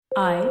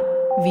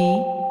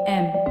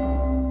IVM.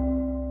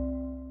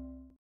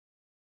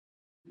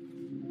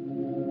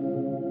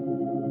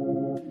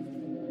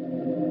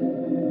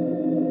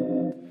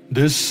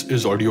 This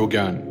is Audio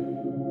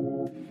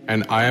Gyan,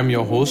 and I am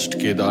your host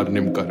Kedar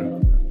Nimkar.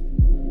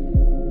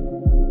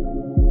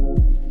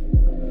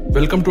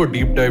 Welcome to a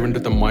deep dive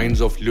into the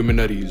minds of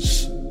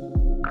luminaries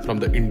from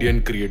the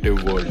Indian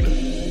creative world.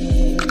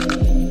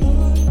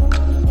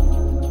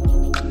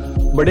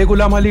 Bade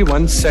Ghulam Ali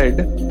once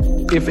said,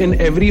 if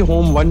in every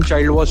home one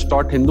child was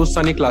taught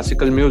Hindustani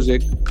classical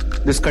music,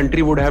 this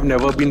country would have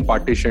never been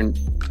partitioned.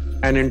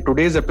 And in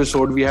today's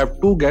episode, we have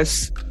two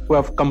guests who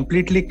have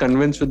completely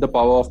convinced with the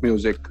power of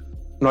music,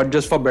 not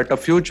just for better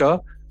future,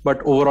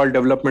 but overall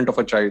development of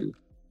a child.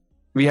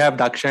 We have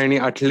Dakshayani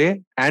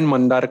Atle and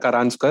Mandar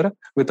Karanskar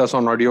with us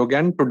on Audio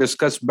Gyan to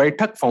discuss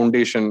Baithak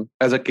Foundation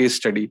as a case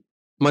study.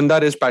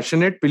 Mandar is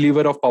passionate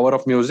believer of power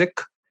of music.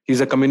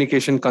 He's a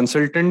communication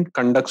consultant,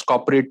 conducts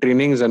corporate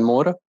trainings and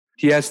more.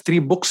 He has 3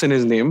 books in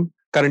his name,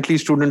 currently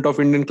student of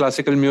Indian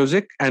classical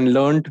music and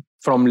learned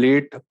from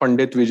late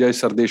Pandit Vijay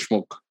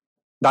Sardeshmukh.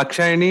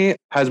 Dakshayani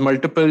has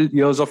multiple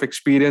years of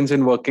experience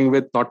in working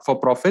with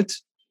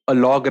not-for-profits, a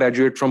law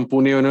graduate from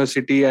Pune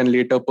University and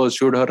later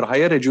pursued her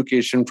higher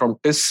education from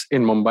TIS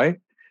in Mumbai.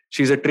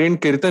 She's a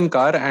trained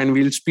Kirtankar and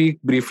we'll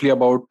speak briefly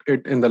about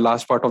it in the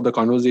last part of the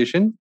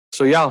conversation.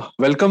 So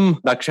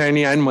welcome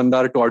Dakshayani and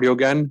Mandar to Audio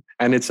Gyan,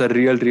 and it's a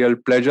real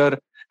pleasure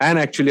and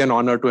actually an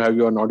honor to have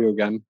you on Audio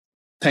Gyan.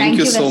 Thank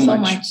you so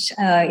much.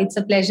 It's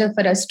a pleasure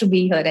for us to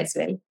be here as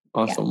well.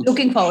 Awesome. Yeah,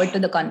 looking forward to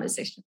the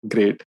conversation.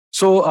 Great.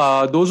 So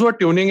those who are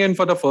tuning in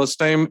for the first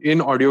time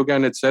in Audio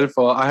Gyan itself,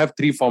 I have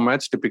 3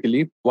 formats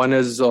typically. One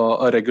is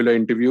a regular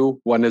interview.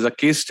 One is a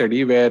case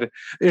study where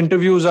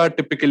interviews are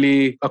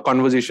typically a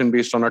conversation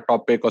based on a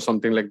topic or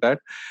something like that.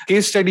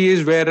 Case study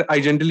is where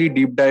I generally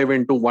deep dive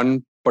into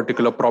one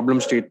particular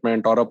problem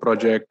statement or a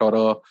project or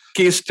a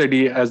case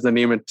study, as the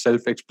name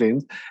itself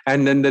explains.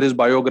 And then there is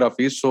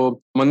biographies.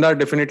 So Mandar,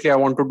 definitely I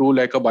want to do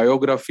like a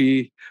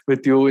biography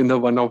with you in the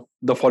one of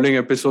the following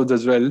episodes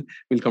as well.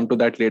 We'll come to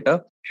that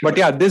later. But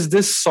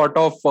this sort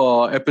of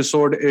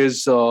episode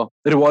is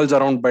revolves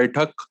around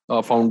Baithak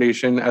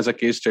Foundation as a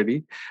case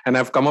study. And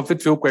I've come up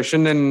with few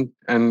questions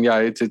and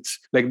it's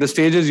like the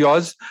stage is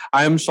yours.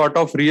 I am sort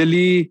of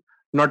really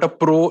not a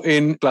pro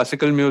in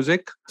classical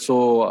music.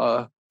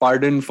 So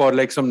pardon for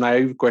like some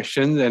naive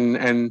questions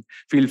and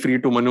feel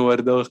free to maneuver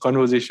the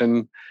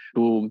conversation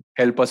to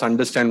help us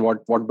understand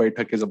what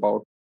Baithak is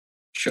about.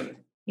 Sure.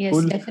 Yes,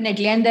 cool.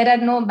 Definitely. And there are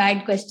no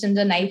bad questions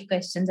or naive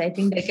questions. I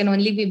think there can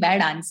only be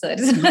bad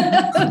answers.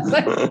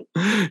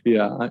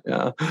 Yeah.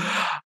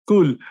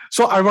 Cool.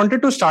 So I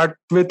wanted to start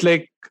with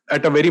like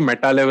at a very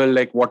meta level,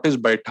 like what is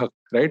Baithak,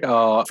 right?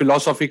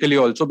 Philosophically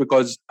also,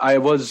 because I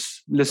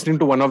was listening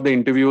to one of the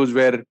interviews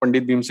where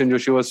Pandit Bhimsen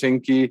Joshi was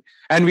saying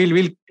and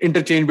we'll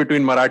interchange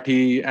between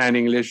Marathi and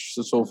English,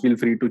 so feel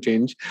free to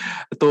change.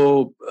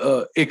 तो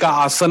एका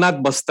आसनात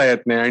बसता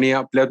येत नाही आणि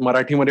आपल्या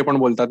मराठीमध्ये पण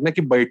बोलतात ना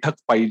की बैठक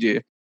पाहिजे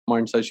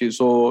माणसाशी.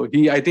 So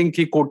I think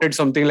he quoted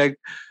something like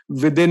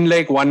within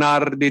like 1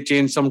 hour they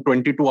changed some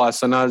 22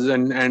 asanas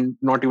and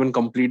not even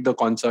complete the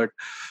concert.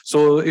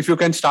 So if you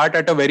can start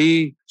at a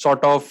very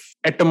sort of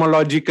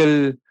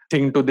etymological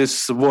thing to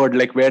this word,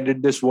 like where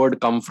did this word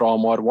come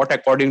from, or what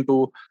according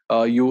to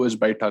you is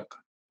Baithak?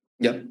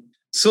 Yeah.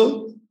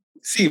 So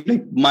see,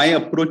 like my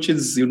approach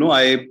is,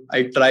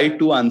 I try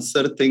to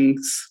answer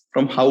things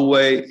from how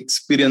I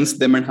experience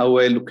them and how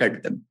I look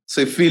at them.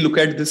 So if we look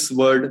at this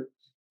word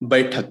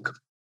Baithak,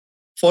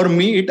 for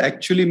me, it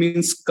actually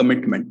means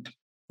commitment.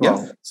 Wow.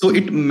 Yeah. So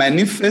it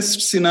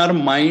manifests in our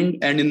mind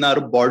and in our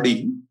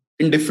body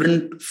in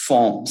different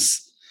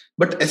forms.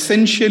 But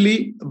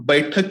essentially,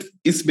 Baithak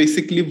is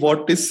basically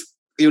what is,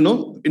 in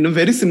a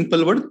very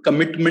simple word,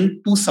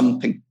 commitment to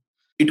something.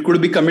 It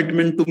could be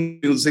commitment to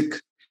music.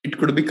 It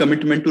could be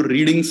commitment to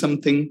reading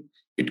something.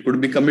 It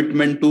could be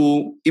commitment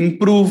to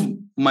improve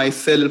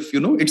myself.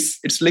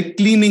 It's like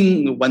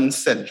cleaning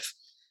oneself.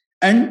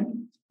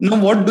 And now,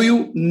 what do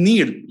you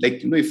need?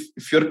 Like,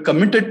 if you're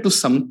committed to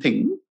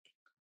something,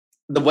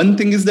 the one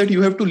thing is that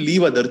you have to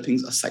leave other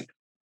things aside.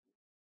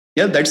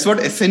 Yeah, that's what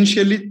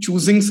essentially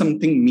choosing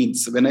something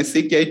means. When I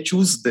say, I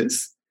choose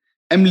this,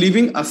 I'm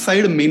leaving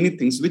aside many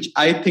things which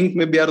I think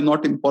maybe are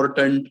not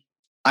important.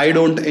 I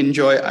don't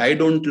enjoy, I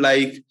don't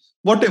like,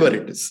 whatever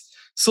it is.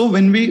 So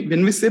when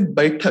we say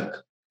Baithak,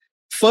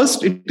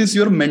 first it is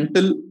your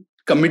mental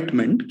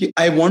commitment.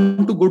 I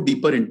want to go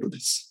deeper into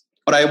this,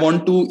 or I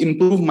want to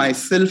improve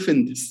myself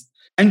in this.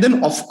 And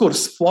then, of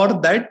course, for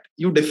that,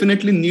 you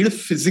definitely need a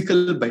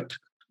physical Baithak.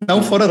 Now,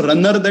 for a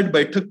runner, that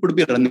Baithak could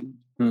be running.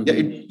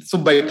 Mm-hmm. So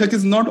Baithak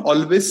is not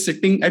always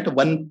sitting at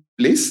one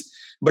place,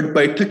 but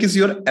Baithak is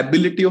your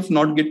ability of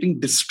not getting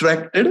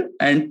distracted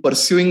and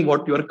pursuing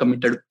what you are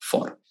committed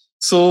for.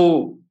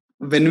 So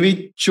when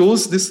we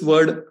chose this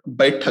word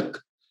Baithak,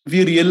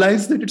 we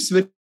realized that it's a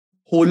very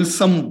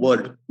wholesome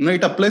word.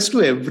 It applies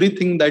to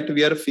everything that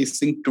we are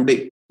facing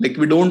today. Like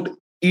we don't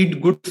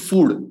eat good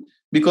food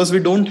because we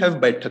don't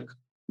have Baithak.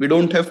 We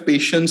don't have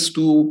patience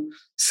to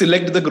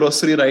select the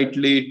grocery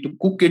rightly, to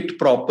cook it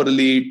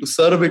properly, to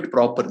serve it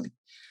properly.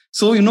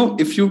 So,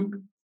 if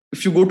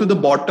you go to the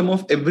bottom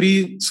of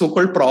every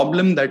so-called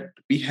problem that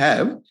we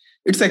have,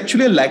 it's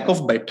actually a lack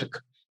of Baitak.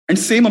 And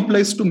same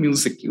applies to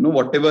music.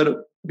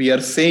 Whatever we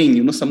are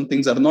saying, some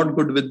things are not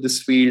good with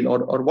this field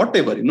or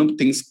whatever,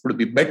 things could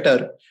be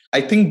better.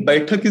 I think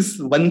Baitak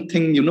is one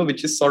thing,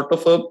 which is sort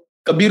of a,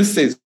 Kabir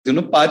says,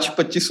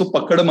 5-25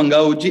 pakad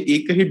mangao ji,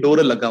 ek hi dor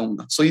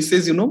lagaunga. So he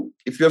says,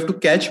 if you have to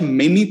catch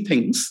many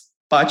things,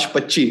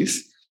 5-25,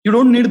 you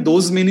don't need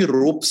those many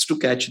ropes to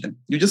catch them.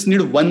 You just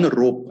need one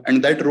rope,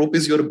 and that rope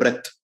is your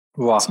breath.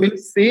 Wow. So in the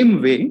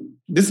same way,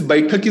 this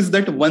Baitak is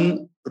that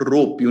one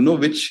rope,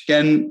 which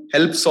can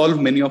help solve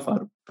many of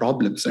our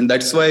problems. And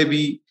that's why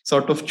we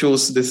sort of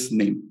chose this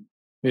name.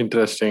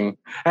 Interesting.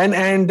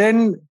 And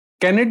then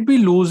can it be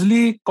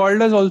loosely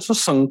called as also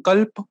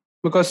Sankalp?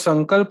 Because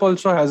Sankalp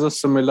also has a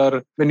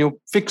similar, when you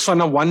fix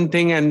on a one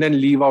thing and then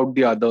leave out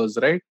the others,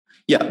 right?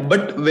 Yeah,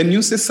 but when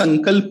you say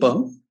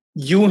Sankalpa,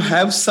 you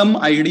have some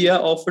idea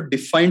of a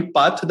defined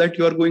path that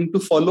you are going to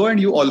follow, and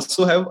you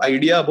also have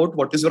idea about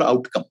what is your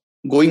outcome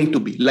going to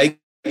be,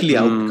 likely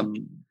outcome.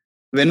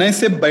 When I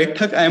say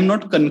Baitak, I am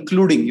not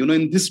concluding,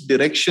 in this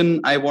direction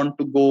I want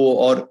to go,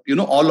 or,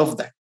 all of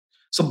that.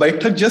 So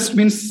Baitak just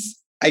means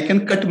I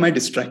can cut my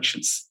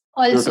distractions.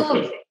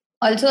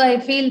 Also, I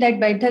feel that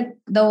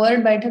the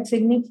word Baitak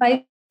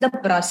signifies the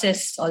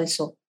process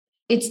also.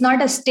 It's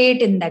not a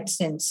state in that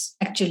sense,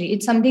 actually.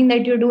 It's something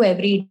that you do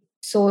every day.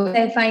 So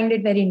I find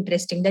it very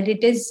interesting that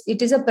it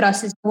is a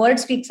process. Word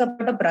speaks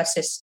about a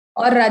process,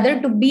 or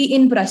rather to be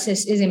in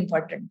process is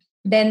important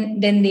than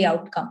the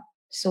outcome.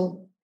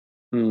 So.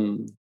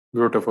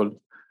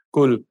 Beautiful.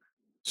 Cool.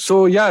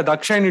 So yeah,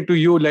 Dakshayani, to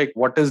you, like,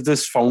 what is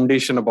this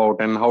foundation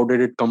about and how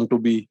did it come to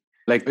be?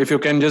 Like, if you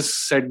can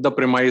just set the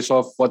premise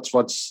of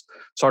what's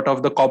sort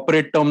of the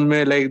corporate term,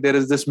 like there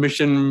is this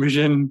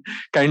mission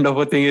kind of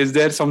a thing. Is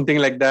there something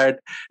like that?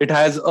 It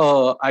has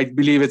I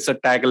believe it's a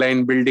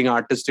tagline, building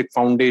artistic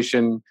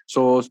foundation.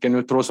 So can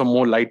you throw some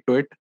more light to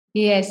it?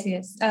 Yes.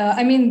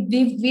 I mean,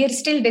 we are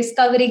still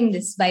discovering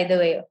this, by the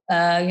way.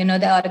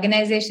 The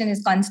organization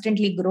is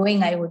constantly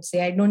growing, I would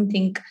say. I don't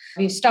think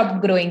we've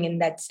stopped growing in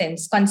that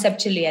sense,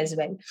 conceptually as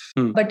well.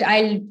 But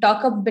I'll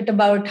talk a bit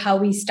about how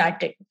we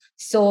started.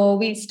 So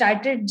we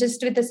started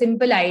just with a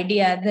simple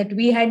idea that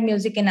we had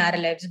music in our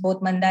lives,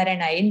 both Mandar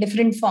and I, in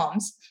different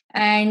forms.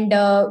 And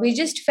we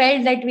just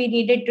felt that we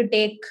needed to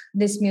take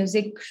this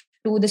music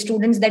to the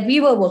students that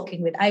we were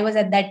working with. I was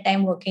at that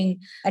time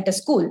working at a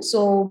school.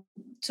 So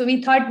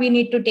we thought we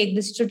need to take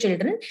this to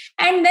children.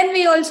 And then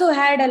we also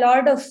had a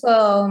lot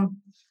of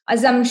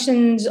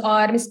assumptions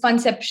or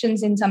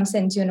misconceptions in some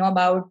sense,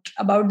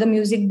 about the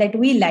music that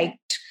we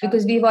liked,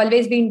 because we've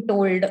always been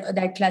told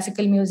that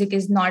classical music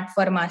is not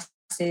for masses.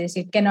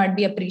 It cannot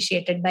be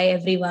appreciated by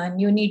everyone.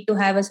 You need to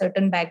have a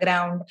certain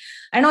background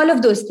and all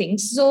of those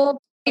things. So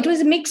it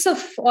was a mix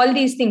of all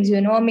these things,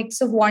 a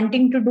mix of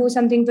wanting to do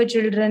something for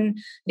children,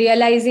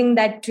 realizing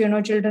that,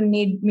 children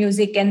need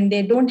music and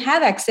they don't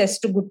have access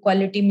to good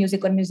quality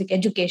music or music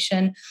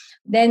education.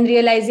 Then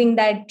realizing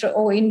that,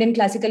 Indian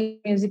classical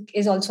music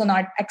is also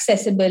not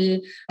accessible.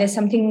 There's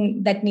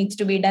something that needs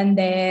to be done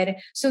there.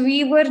 So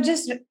we were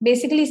just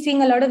basically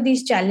seeing a lot of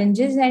these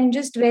challenges and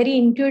just very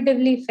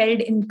intuitively felt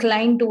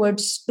inclined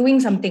towards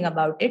doing something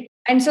about it.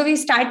 And so we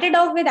started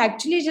off with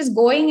actually just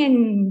going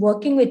and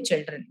working with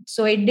children.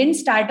 So it didn't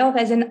start off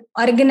as an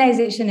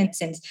organization in a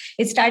sense.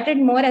 It started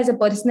more as a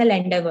personal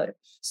endeavor.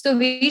 So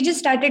we just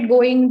started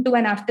going to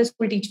an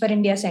after-school Teach for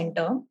India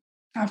center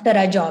after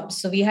our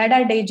jobs. So we had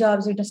our day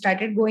jobs. We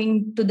started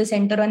going to the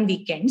center on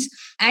weekends.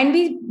 And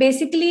we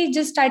basically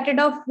just started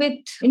off with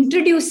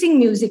introducing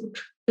music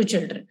to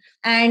children.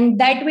 And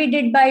that we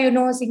did by,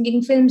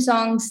 singing film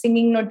songs,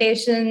 singing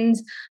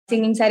notations,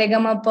 singing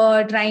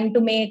Saregamapa, trying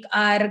to make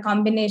our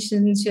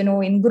combinations,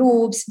 in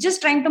groups,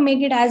 just trying to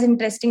make it as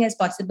interesting as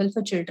possible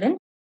for children.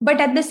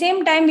 But at the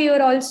same time, we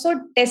were also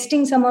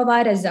testing some of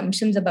our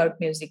assumptions about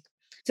music.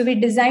 So we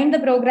designed the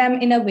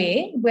program in a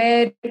way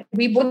where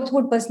we both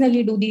would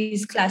personally do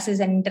these classes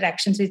and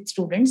interactions with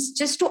students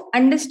just to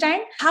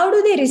understand how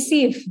do they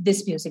receive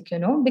this music,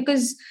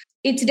 because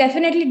it's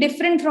definitely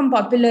different from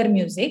popular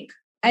music.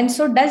 And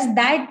so does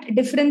that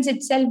difference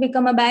itself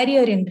become a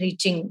barrier in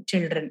reaching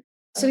children?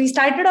 So we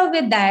started off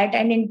with that.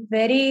 And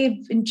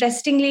very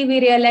interestingly, we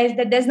realized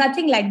that there's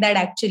nothing like that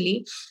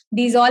actually.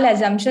 These all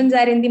assumptions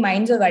are in the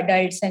minds of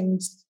adults, and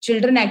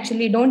children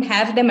actually don't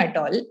have them at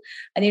all.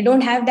 They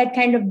don't have that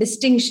kind of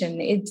distinction.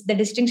 The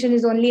distinction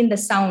is only in the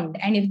sound.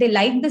 And if they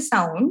like the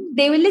sound,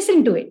 they will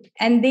listen to it.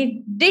 And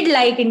they did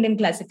like Indian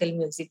classical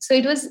music. So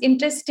it was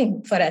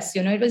interesting for us.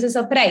 It was a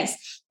surprise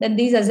that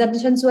these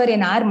assumptions were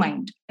in our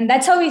mind. And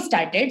that's how we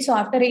started. So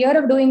after a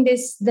year of doing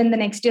this, then the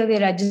next year we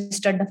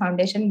registered the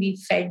foundation. We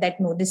felt that,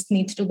 no, this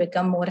needs to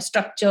become more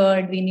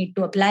structured. We need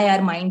to apply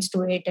our minds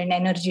to it and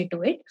energy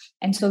to it.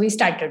 And so we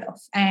started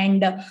off.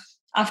 And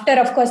after,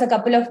 of course, a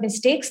couple of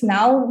mistakes,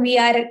 now we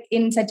are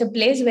in such a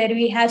place where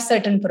we have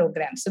certain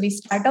programs. So we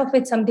start off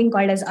with something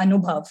called as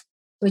Anubhav.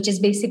 which is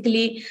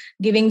basically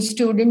giving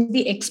students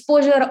the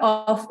exposure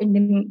of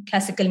Indian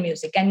classical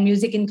music. And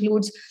music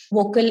includes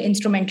vocal,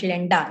 instrumental,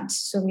 and dance.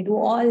 So we do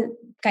all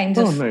kinds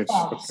of nice.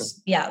 forms.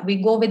 Okay. Yeah, we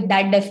go with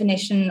that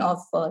definition of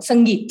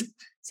Sangeet.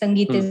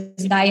 Sangeet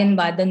is Gayan,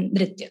 Vadan,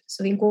 Nritya.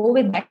 So we go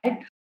with that.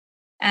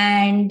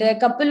 And a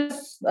couple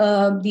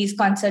of these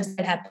concerts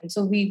that happen.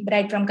 So we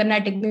write from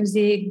Carnatic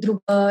music,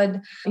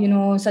 Drupad,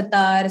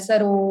 Satar,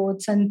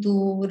 Sarod,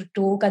 Santur,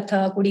 to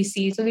Kathak,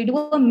 Odissi. So we do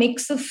a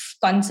mix of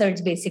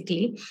concerts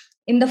basically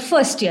in the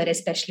first year,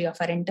 especially of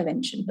our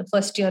intervention, the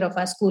first year of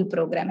our school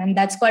program. And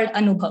that's called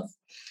Anubhav.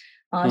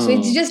 So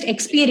it's just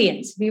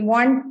experience. We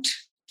want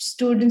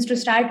students to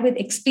start with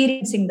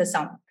experiencing the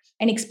sound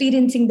and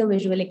experiencing the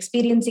visual,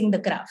 experiencing the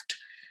craft.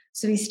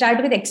 So we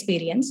start with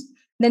experience.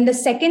 Then the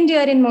second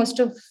year in most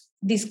of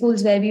the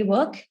schools where we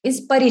work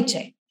is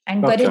Parichay.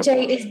 And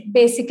Parichay is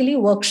basically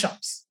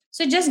workshops.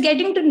 So just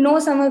getting to know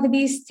some of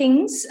these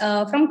things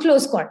from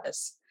close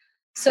quarters.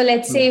 So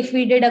let's say if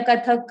we did a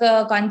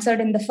Kathak concert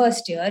in the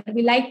first year,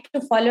 we like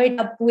to follow it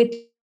up with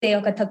say a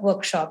Kathak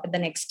workshop the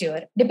next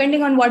year.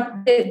 Depending on what,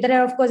 there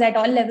are of course at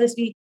all levels,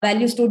 we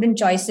value student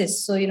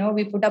choices. So,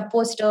 we put up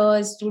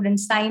posters,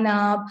 students sign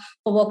up.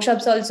 For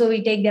workshops also,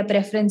 we take their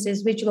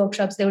preferences, which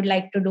workshops they would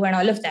like to do and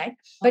all of that.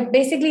 But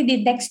basically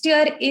the next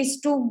year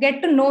is to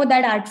get to know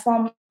that art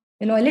form,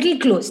 a little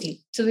closely.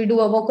 So we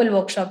do a vocal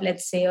workshop,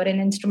 let's say, or an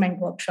instrument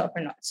workshop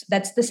and all. So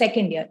that's the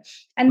second year.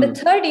 And the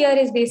third year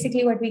is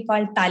basically what we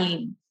call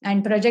Talim.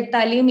 And Project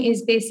Talim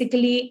is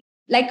basically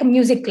like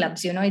music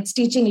clubs, it's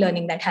teaching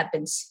learning that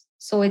happens.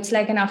 So it's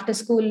like an after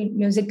school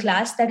music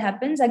class that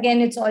happens.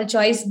 Again, it's all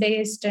choice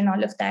based and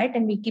all of that.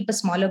 And we keep a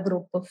smaller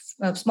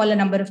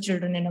number of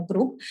children in a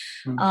group.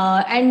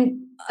 And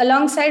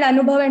alongside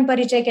Anubhav and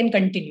Parichay can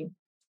continue.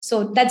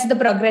 So that's the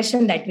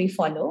progression that we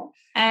follow.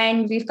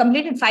 And we've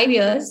completed 5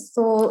 years.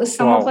 So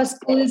some of our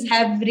schools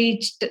have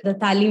reached the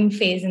Talim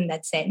phase in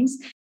that sense.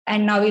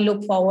 And now we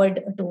look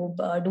forward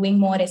to doing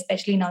more,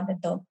 especially now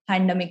that the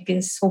pandemic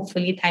is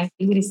hopefully,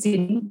 thankfully,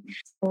 receding.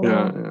 So,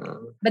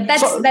 but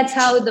that's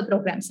how the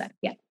programs are.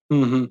 Yeah.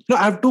 Mm-hmm. No,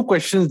 I have two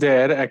questions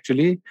there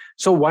actually.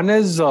 So one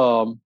is,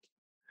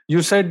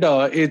 you said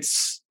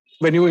it's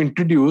when you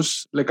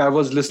introduce, like I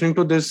was listening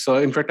to this.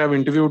 In fact, I've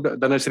interviewed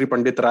Dhanashree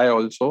Pandit Rai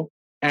also,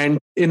 and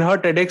in her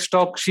TEDx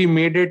talk, she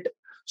made it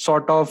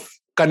sort of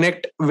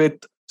connect with,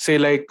 say,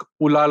 like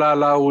Ulala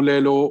la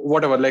Ulelo,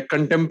 whatever, like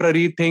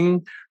contemporary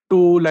thing,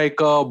 to like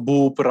a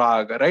Bhoop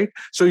Rag, right?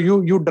 So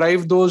you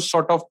drive those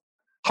sort of,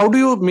 how do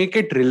you make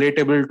it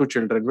relatable to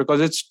children? Because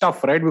it's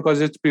tough, right?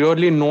 Because it's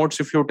purely notes.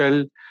 If you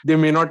tell, they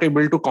may not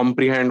able to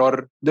comprehend,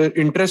 or the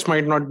interest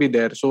might not be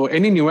there. So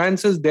any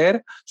nuances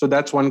there? So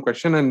that's one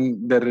question.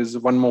 And there is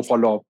one more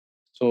follow-up.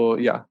 So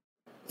yeah.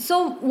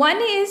 So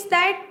one is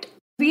that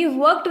we've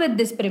worked with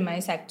this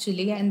premise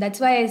actually. And that's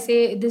why I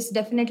say this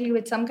definitely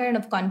with some kind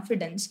of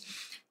confidence,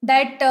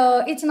 that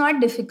it's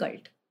not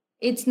difficult.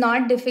 It's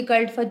not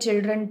difficult for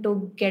children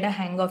to get a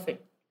hang of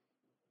it.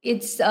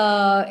 It's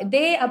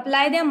they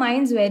apply their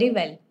minds very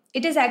well.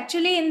 It is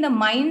actually in the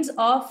minds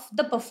of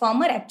the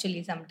performer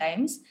actually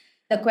sometimes,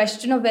 the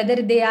question of whether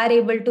they are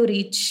able to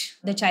reach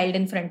the child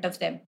in front of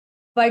them.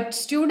 But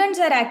students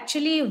are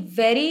actually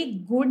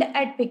very good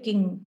at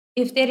picking.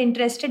 If they're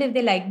interested, if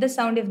they like the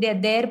sound, if they're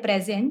there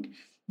present,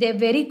 they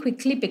very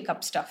quickly pick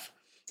up stuff.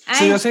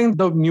 So you're saying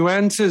the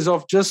nuances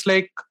of just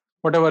like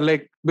whatever,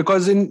 like,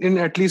 because in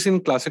at least in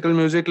classical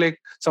music, like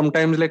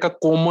sometimes like a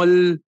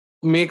komal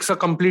makes a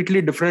completely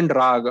different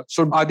rag.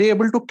 So are they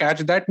able to catch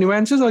that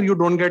nuances, or you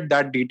don't get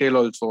that detail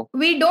also?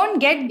 We don't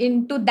get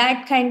into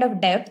that kind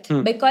of depth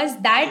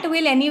because that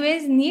will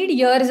anyways need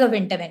years of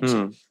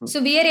intervention.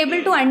 So we are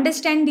able to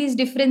understand these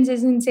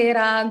differences in say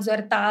rags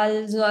or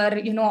tals, or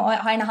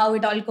and how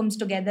it all comes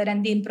together,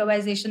 and the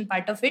improvisation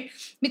part of it,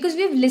 because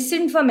we've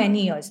listened for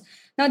many years.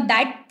 Now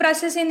that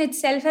process in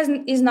itself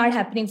is not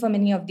happening for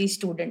many of these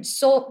students.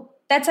 So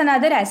that's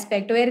another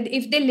aspect where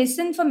if they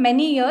listen for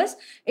many years,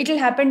 it will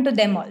happen to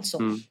them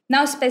also.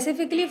 Now,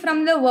 specifically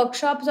from the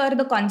workshops or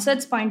the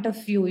concerts point of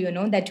view,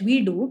 that we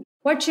do,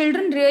 what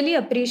children really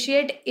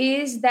appreciate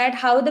is that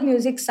how the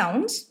music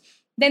sounds.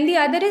 Then the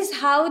other is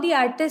how the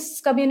artists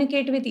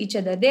communicate with each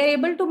other. They're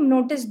able to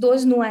notice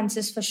those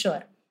nuances for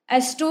sure.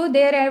 As to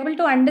they're able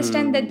to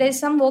understand that there's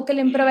some vocal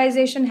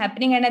improvisation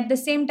happening, and at the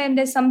same time,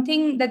 there's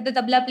something that the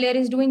tabla player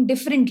is doing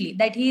differently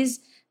that he's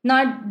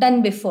not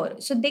done before.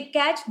 So they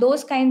catch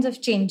those kinds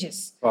of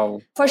changes.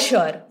 Wow. For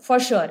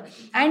sure.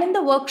 And in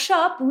the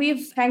workshop,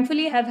 we've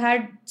thankfully have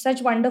had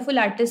such wonderful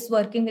artists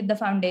working with the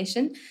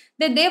foundation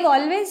that they've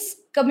always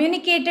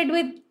communicated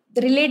with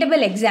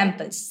relatable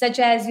examples, such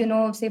as,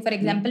 say, for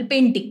example,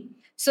 painting.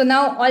 So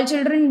now all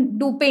children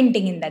do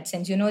painting in that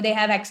sense. They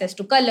have access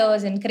to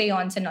colors and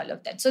crayons and all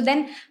of that. So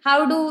then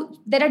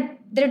there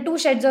are two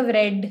shades of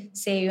red,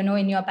 say,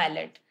 in your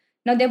palette.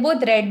 Now they're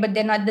both red, but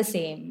they're not the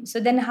same. So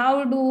then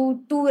how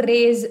do two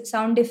rays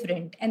sound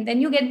different? And then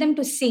you get them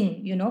to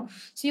sing,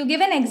 So you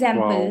give an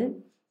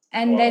example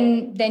and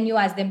then you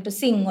ask them to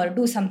sing or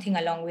do something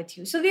along with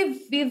you. So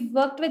we've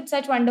worked with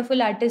such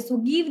wonderful artists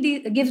who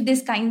give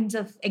these kinds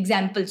of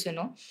examples,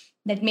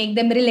 that make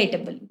them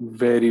relatable.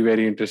 Very,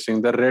 very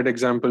interesting. The red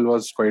example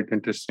was quite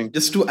interesting.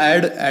 Just to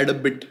add a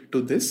bit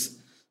to this,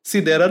 see,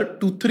 there are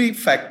 2-3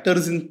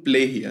 factors in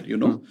play here,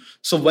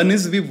 So one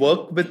is we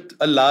work with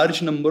a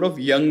large number of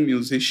young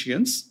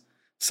musicians.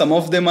 Some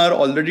of them are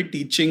already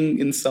teaching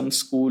in some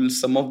schools.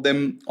 Some of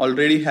them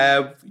already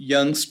have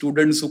young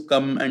students who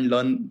come and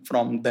learn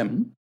from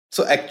them.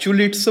 So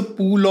actually, it's a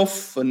pool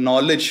of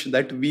knowledge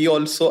that we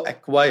also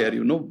acquire,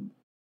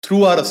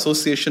 through our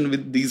association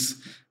with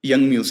these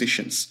young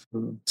musicians.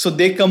 So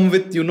they come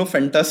with,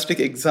 fantastic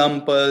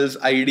examples,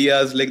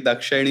 ideas like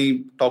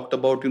Dakshayani talked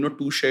about,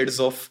 2 shades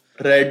of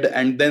red,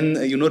 and then,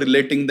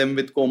 relating them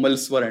with Komal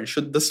Swar and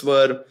Shuddha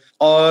Swar.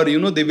 Or,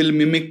 they will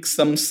mimic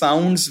some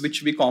sounds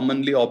which we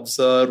commonly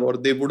observe, or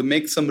they would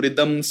make some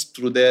rhythms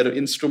through their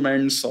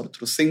instruments or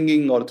through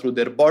singing or through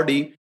their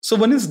body. So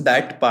one is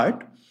that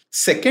part.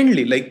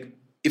 Secondly, like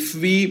if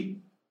we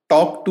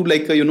talk to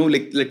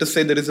let us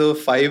say there is a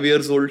 5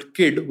 years old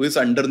kid who is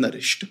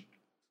undernourished.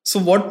 So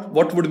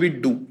what would we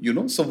do?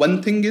 So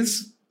one thing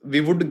is we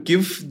would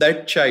give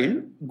that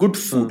child good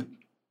food.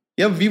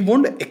 Yeah, we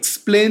won't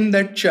explain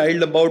that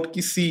child about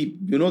see,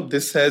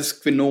 this has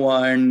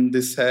quinoa and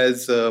this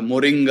has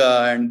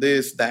moringa and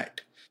this,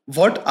 that.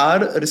 What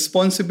our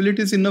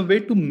responsibility is in a way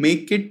to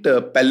make it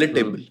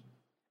palatable.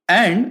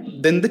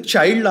 And then the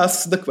child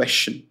asks the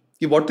question,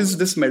 what is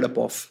this made up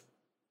of?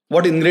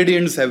 What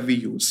ingredients have we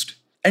used?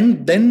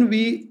 And then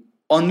we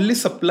only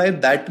supply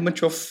that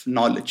much of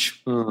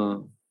knowledge.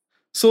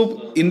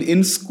 So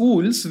in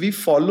schools, we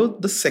follow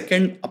the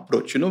second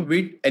approach.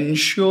 We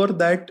ensure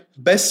that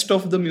best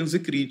of the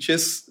music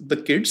reaches the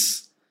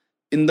kids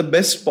in the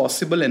best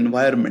possible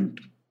environment.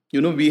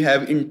 We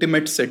have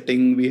intimate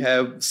setting, we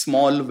have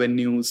small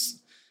venues,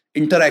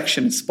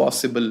 interaction is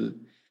possible.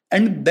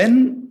 And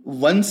then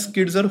once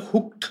kids are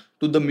hooked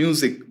to the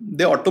music,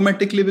 they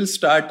automatically will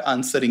start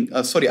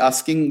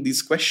asking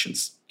these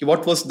questions.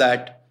 What was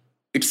that?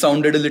 It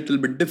sounded a little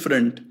bit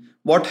different.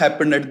 What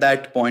happened at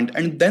that point?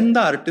 And then the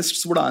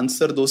artists would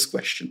answer those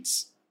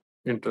questions.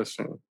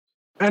 Interesting.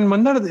 And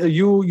Mandar,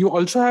 you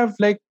also have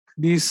like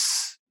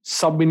these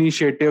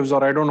sub-initiatives,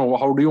 or I don't know,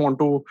 how do you want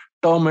to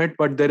term it?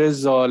 But there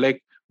is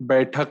like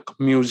Baithak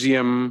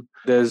Museum,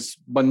 there's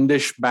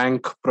Bandish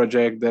Bank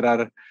project, there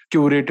are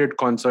curated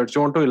concerts.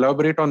 You want to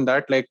elaborate on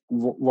that? Like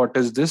what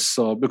is this?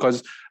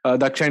 Because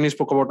Dakshayani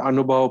spoke about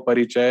Anubhav,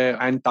 Parichay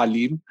and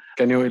Talim.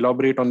 Can you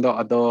elaborate on the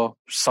other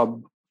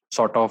sub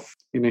sort of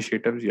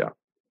initiatives? Yeah.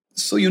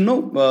 So,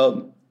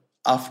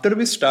 after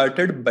we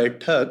started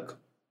Baithak,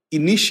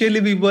 initially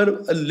we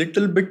were a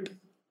little bit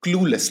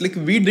clueless. Like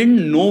we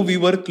didn't know we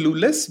were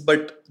clueless,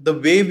 but the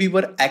way we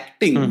were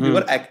acting, we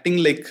were acting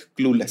like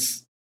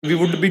clueless. We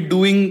would be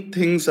doing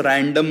things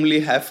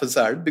randomly,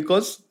 haphazard,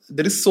 because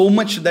there is so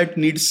much that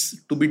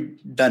needs to be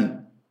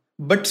done.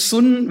 But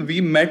soon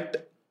we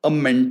met a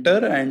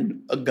mentor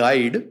and a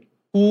guide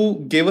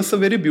who gave us a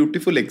very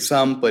beautiful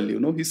example.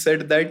 He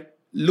said that,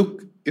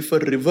 look, if a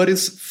river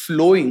is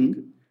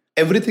flowing,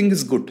 everything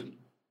is good.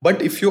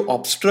 But if you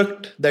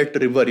obstruct that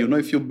river,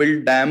 if you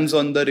build dams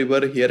on the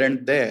river here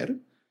and there,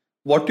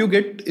 what you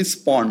get is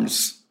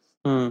ponds.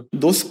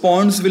 Those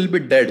ponds will be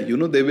dead.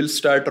 They will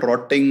start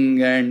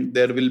rotting and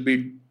there will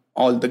be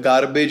all the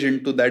garbage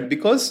into that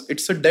because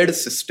it's a dead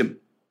system.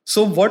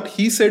 So what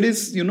he said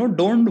is,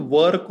 don't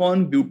work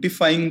on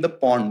beautifying the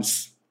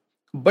ponds,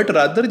 but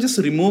rather just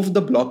remove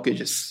the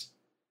blockages.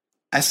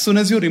 As soon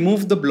as you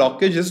remove the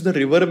blockages, the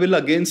river will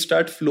again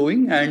start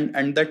flowing,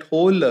 and that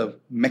whole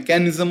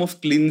mechanism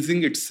of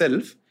cleansing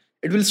itself,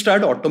 it will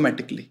start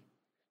automatically.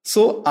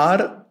 So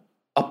our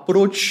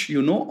approach,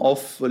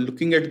 of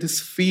looking at this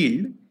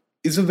field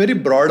is a very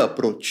broad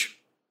approach.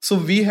 So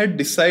we had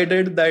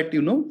decided that,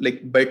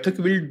 like Baithak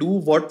will do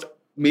what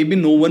maybe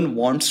no one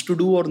wants to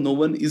do or no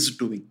one is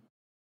doing.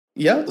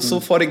 Yeah. So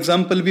for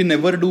example, we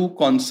never do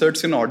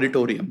concerts in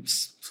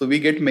auditoriums. So we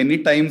get many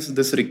times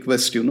this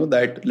request,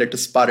 that let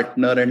us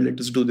partner and let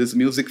us do this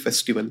music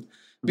festival,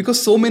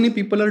 because so many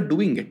people are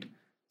doing it.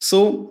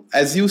 So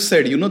as you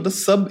said, the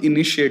sub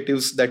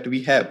initiatives that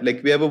we have,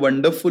 like we have a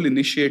wonderful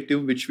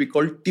initiative which we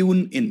call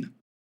Tune In.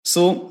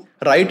 So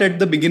right at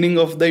the beginning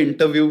of the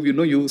interview,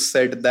 you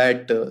said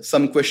that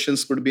some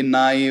questions could be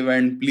naive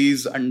and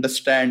please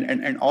understand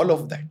and all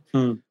of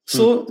that.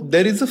 So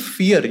there is a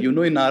fear,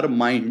 in our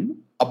mind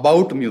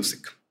about music,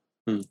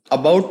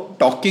 about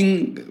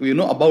talking,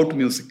 about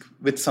music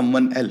with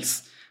someone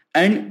else.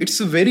 And it's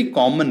very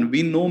common.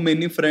 We know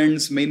many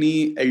friends,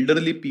 many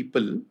elderly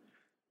people,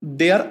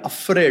 they are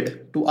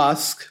afraid to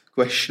ask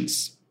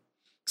questions.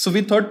 So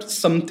we thought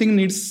something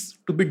needs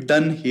to be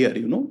done here.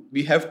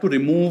 We have to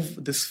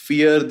remove this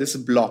fear, this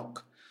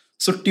block.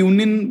 So Tune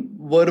In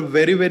were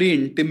very, very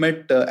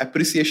intimate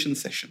appreciation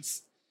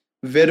sessions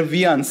where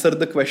we answer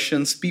the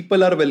questions.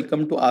 People are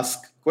welcome to ask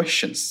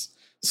questions.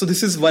 So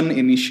this is one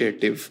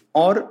initiative.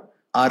 Or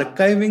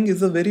archiving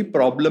is a very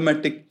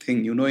problematic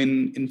thing,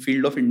 in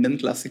field of Indian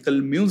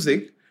classical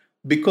music,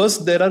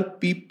 because there are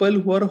people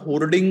who are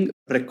hoarding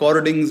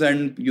recordings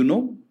and,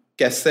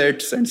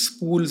 cassettes and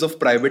spools of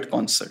private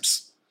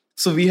concerts.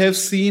 So we have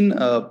seen,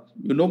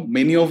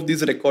 many of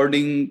these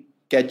recording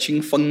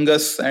catching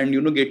fungus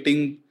and,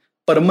 getting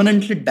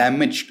permanently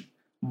damaged.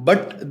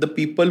 But the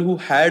people who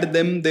had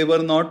them, they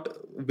were not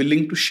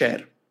willing to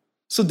share.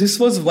 So this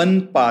was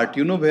one part,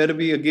 where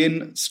we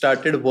again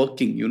started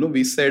working.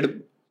 We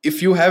said,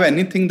 if you have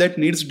anything that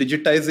needs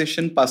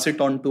digitization, pass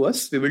it on to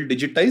us. We will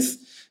digitize.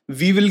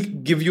 We will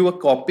give you a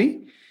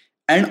copy.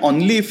 And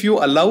only if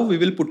you allow, we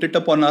will put it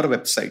up on our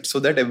website so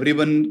that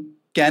everyone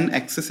can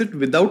access it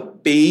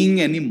without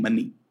paying any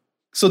money.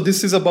 So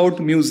this is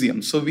about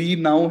museums. So we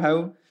now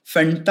have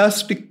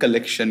fantastic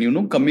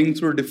collection, coming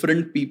through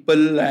different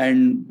people,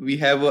 and we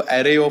have an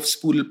array of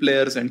spool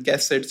players and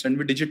cassettes, and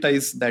we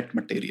digitize that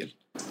material.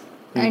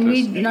 And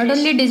we not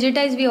only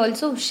digitize, we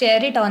also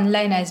share it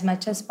online as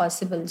much as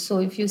possible. So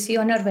if you see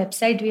on our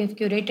website, we have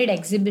curated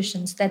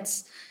exhibitions.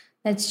 That's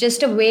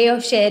just a way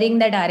of sharing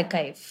that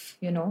archive,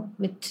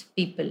 with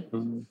people.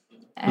 Mm-hmm.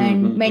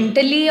 And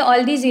mentally,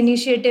 all these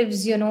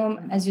initiatives,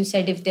 as you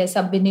said, if they're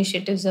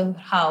sub-initiatives of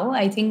how,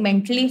 I think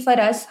mentally for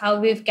us, how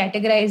we've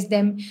categorized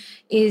them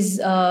is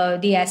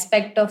the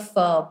aspect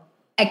of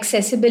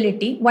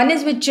accessibility. One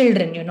is with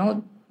children,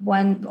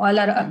 all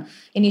our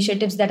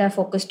initiatives that are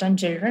focused on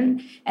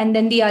children. And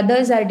then the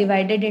others are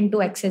divided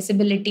into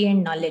accessibility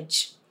and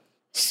knowledge.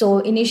 So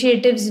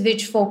initiatives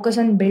which focus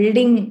on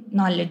building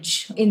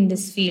knowledge in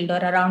this field or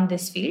around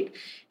this field,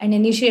 and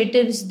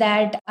initiatives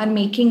that are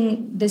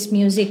making this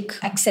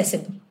music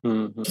accessible.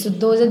 Mm-hmm. So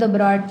those are the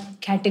broad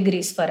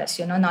categories for us,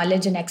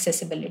 knowledge and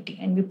accessibility.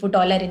 And we put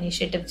all our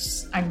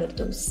initiatives under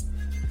those.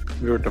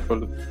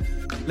 Beautiful.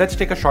 Let's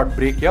take a short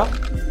break here.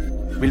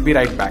 We'll be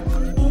right back.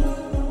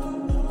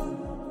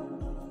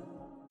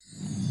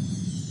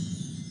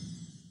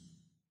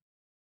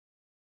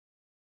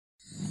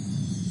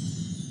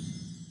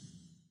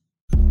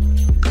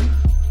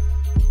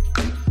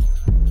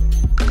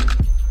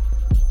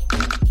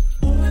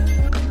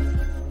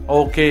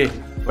 Okay,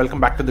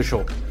 welcome back to the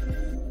show.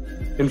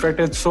 In fact,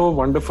 it's so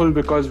wonderful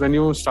because when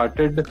you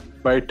started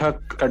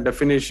Baitak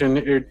definition,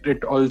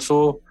 it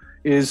also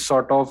is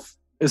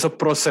is a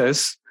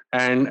process,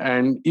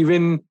 and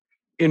even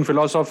in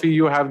philosophy,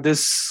 you have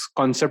this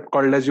concept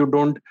called as you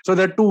don't. So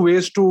there are two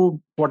ways to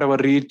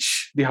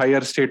reach the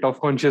higher state of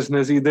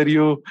consciousness. Either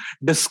you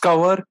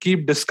discover,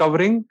 keep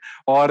discovering,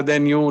 or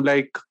then you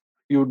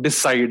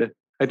decide.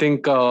 I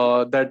think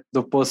that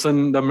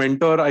the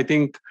mentor, I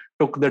think,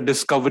 took the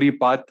discovery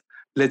path.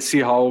 Let's see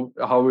how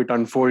it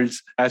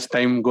unfolds as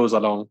time goes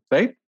along,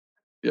 right?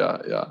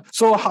 Yeah.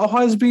 So how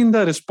has been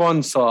the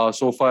response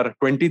so far?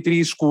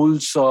 23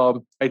 schools,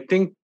 I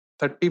think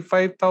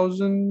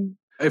 35,000,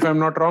 if I'm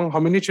not wrong. How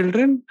many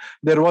children?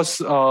 There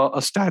was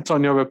a stats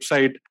on your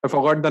website. I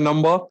forgot the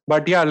number.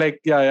 But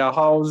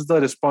how's the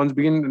response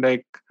been?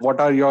 Like,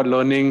 what are your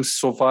learnings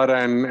so far?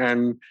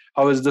 And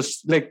how is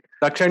this? Like,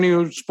 Dakshani,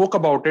 you spoke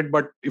about it,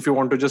 but if you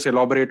want to just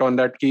elaborate on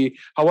that,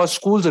 how are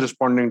schools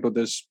responding to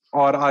this?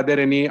 Or are there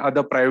any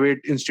other private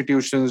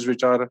institutions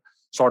which are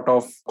sort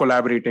of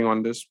collaborating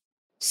on this?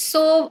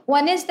 So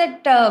one is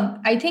that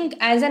I think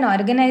as an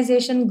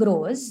organization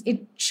grows,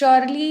 it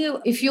surely,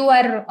 if you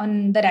are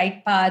on the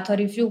right path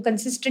or if you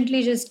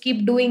consistently just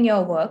keep doing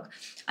your work,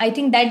 I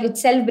think that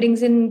itself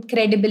brings in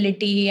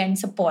credibility and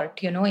support,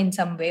 in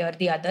some way or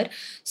the other.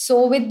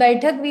 So with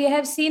Baitak, we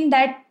have seen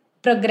that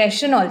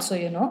progression also,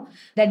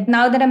 that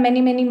now there are many,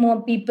 many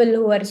more people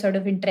who are sort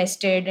of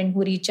interested and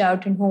who reach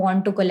out and who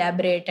want to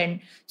collaborate.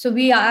 And so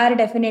we are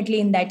definitely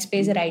in that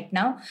space right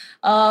now.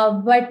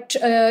 But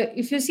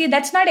if you see,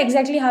 that's not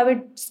exactly how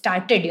it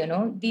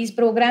started, These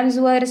programs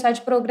were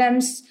such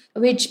programs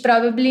which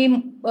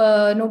probably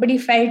nobody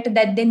felt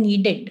that they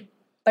needed.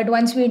 But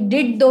once we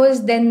did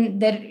those, then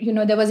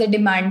there was a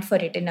demand for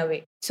it in a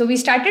way. So we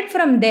started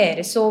from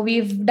there. So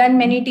we've done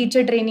many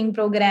teacher training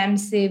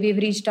programs. We've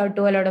reached out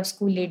to a lot of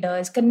school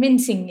leaders,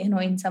 convincing,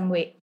 in some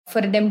way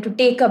for them to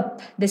take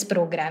up this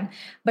program.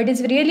 But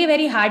it's really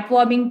very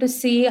heartwarming to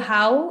see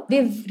how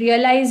they've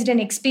realized and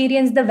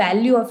experienced the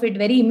value of it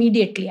very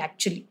immediately,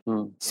 actually.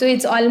 So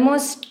it's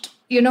almost,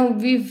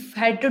 we've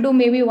had to do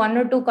maybe 1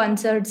 or 2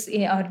 concerts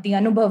or the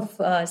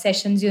Anubhav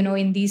sessions,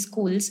 in these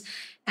schools.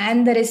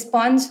 And the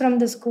response from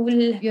the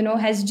school,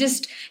 has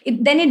just,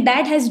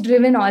 that has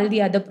driven all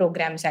the other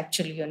programs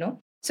actually,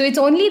 So it's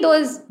only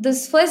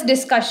those first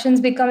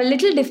discussions become a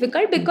little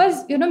difficult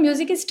because,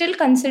 music is still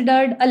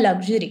considered a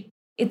luxury.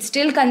 It's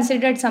still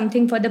considered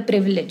something for the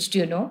privileged,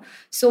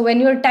 So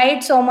when you're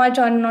tied so much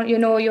on,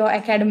 your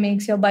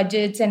academics, your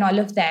budgets and all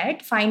of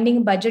that,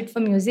 finding budget for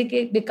music,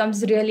 it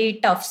becomes really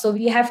tough. So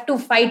we have to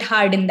fight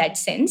hard in that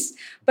sense.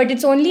 But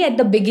it's only at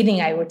the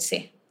beginning, I would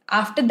say.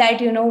 After that,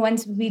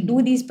 once we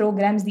do these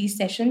programs, these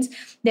sessions,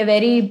 they're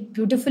very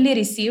beautifully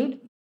received.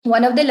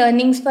 One of the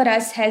learnings for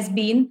us has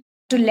been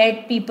to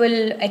let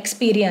people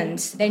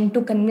experience, then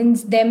to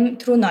convince them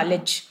through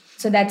knowledge.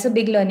 So that's a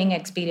big learning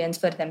experience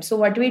for them. So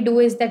what we do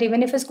is that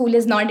even if a school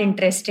is not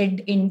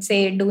interested in,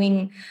 say,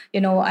 doing,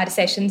 our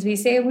sessions, we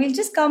say, we'll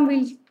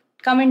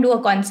come and do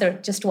a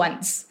concert just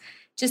once.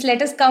 Just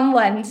let us come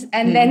once,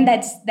 and then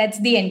that's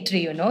the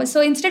entry, So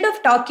instead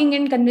of talking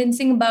and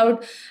convincing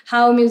about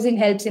how music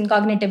helps in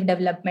cognitive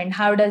development,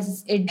 how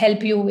does it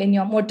help you in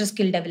your motor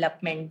skill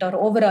development or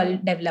overall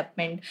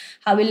development,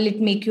 how will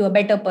it make you a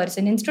better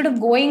person, instead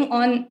of going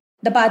on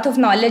the path of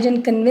knowledge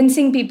and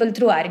convincing people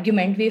through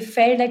argument, we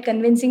felt that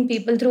convincing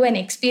people through an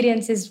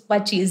experience is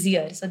much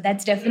easier. So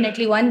that's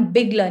definitely one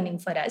big learning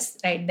for us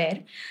right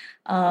there.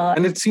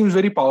 And it seems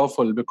very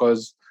powerful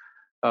because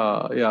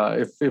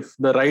if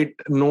the right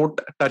note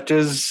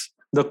touches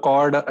the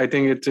chord, I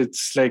think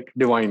it's like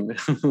divine.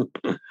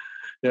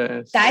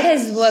 Yes. That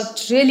has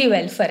worked really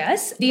well for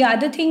us. The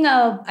other thing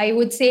I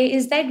would say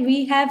is that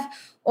we have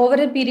over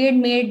a period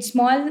made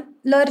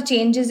smaller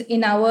changes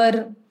in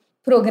our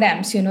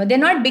programs. They're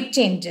not big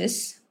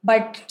changes,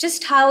 but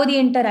just how the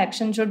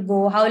interaction should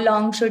go, how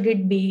long should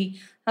it be,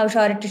 how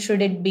short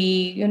should it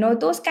be,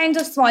 those kinds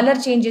of smaller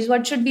changes.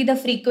 What should be the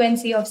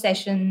frequency of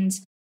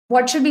sessions?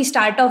 What should we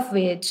start off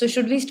with? So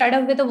should we start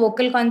off with a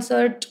vocal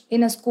concert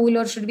in a school,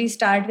 or should we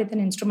start with an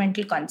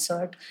instrumental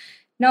concert?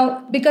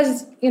 Now,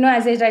 because,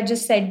 as I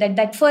just said,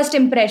 that first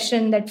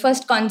impression, that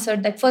first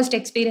concert, that first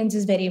experience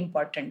is very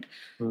important.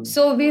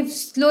 So we've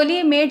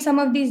slowly made some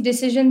of these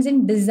decisions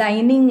in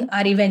designing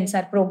our events,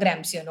 our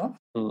programs,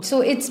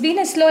 So it's been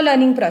a slow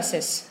learning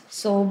process.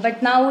 So,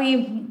 but now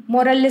we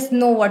more or less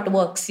know what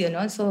works,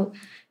 So,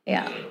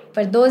 yeah.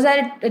 But those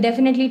are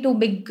definitely two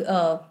big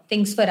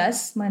things for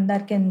us.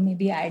 Mandar can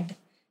maybe add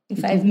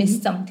if I've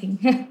missed something.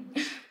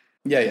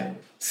 Yeah.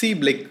 See,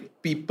 like,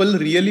 people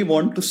really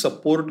want to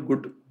support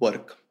good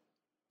work.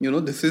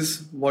 This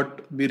is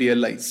what we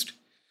realized.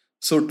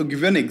 So to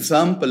give you an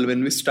example,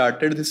 when we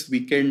started this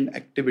weekend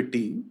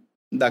activity,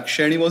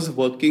 Dakshayani was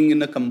working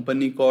in a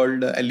company called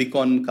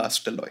Elecon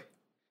Castalloy.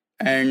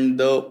 And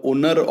the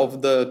owner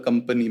of the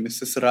company,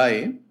 Mrs.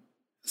 Rai,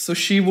 so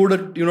she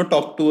would,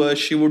 talk to us.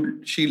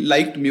 She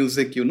liked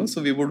music,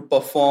 so we would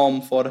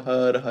perform for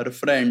her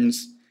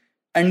friends.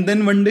 And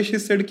then one day she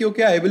said,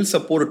 okay, I will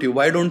support you.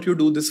 Why don't you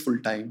do this full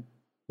time?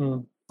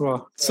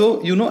 Wow.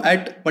 So,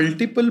 at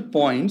multiple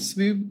points,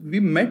 we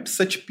met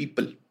such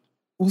people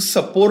who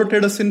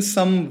supported us in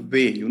some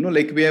way.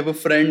 Like we have a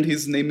friend,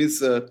 his name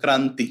is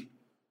Kranti.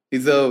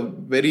 He's a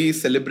very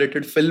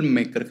celebrated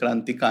filmmaker,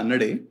 Kranti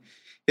Kanade.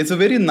 It's a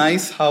very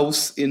nice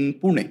house in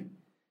Pune.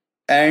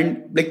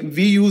 And like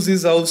we use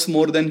his house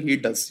more than he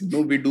does.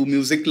 We do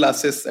music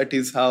classes at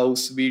his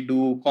house. We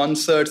do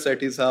concerts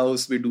at his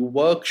house. We do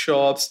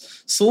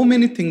workshops. So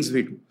many things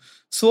we do.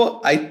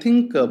 So I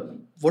think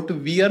what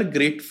we are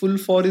grateful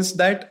for is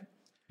that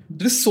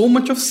there is so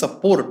much of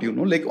support,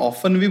 like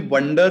often we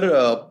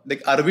wonder,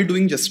 like, are we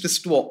doing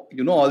justice to,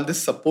 all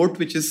this support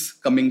which is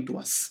coming to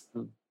us?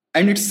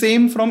 And it's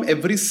same from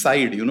every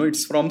side,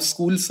 it's from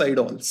school side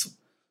also.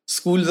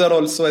 Schools are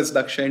also, as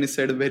Dakshayani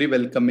said, very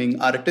welcoming.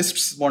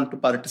 Artists want to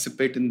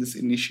participate in this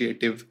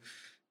initiative.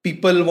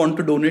 People want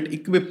to donate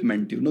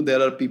equipment.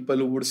 There are people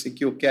who would say,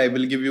 okay, I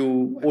will give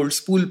you old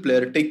spool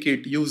player, take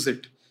it, use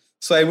it.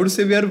 So I would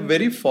say we are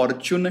very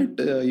fortunate,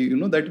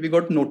 that we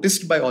got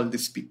noticed by all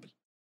these people.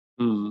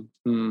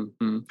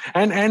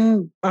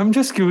 And I'm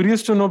just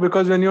curious to know,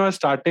 because when you are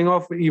starting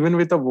off, even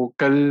with a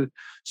vocal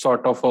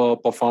sort of a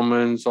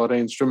performance or an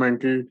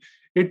instrumental,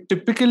 it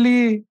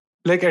typically,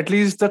 like at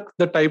least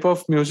the type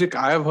of music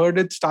I have heard,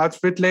 it starts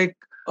with like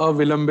a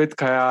Vilambit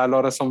Khayal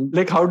or some,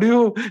 like how do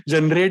you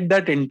generate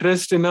that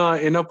interest in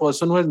a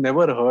person who has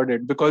never heard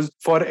it? Because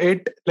for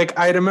it, like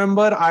I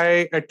remember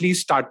I at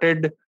least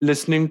started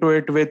listening to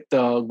it with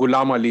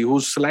Ghulam Ali,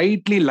 who's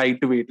slightly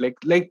lightweight,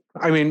 like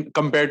I mean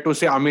compared to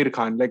say Amir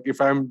Khan. Like if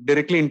I'm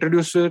directly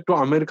introduced to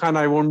Amir Khan,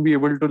 I won't be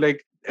able to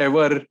like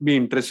ever be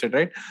interested,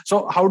 right?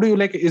 So how do you,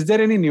 like, is there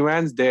any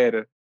nuance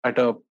there at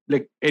a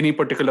like any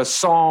particular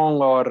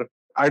song, or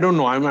I don't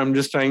know, I'm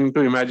just trying to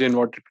imagine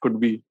what it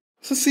could be.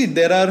 So see,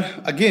 there are,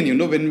 again,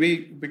 when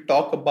we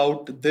talk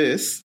about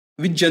this,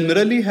 we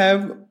generally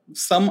have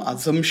some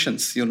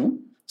assumptions,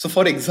 So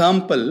for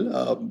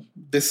example,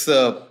 this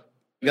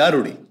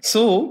Garudi.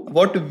 So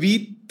what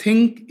we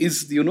think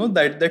is,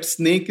 that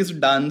snake is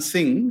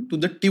dancing to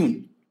the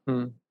tune.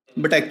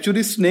 But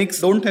actually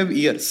snakes don't have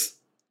ears.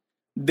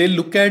 They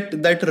look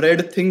at that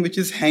red thing which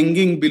is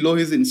hanging below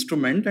his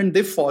instrument and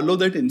they follow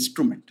that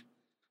instrument.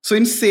 So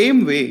in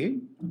same way,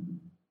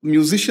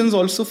 musicians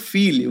also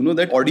feel,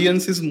 that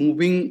audience is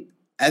moving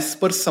as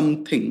per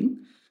something,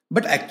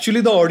 but actually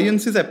the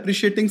audience is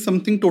appreciating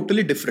something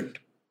totally different.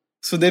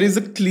 So there is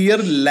a clear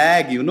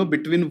lag,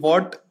 between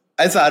what,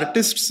 as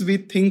artists, we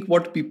think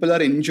what people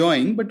are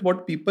enjoying, but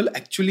what people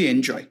actually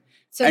enjoy.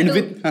 So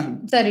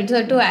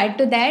to add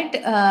to that,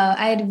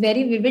 I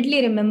very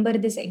vividly remember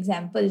this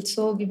example.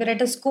 So we were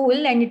at a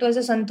school and it was a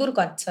Santur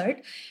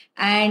concert.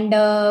 And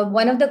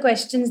one of the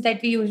questions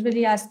that we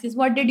usually ask is,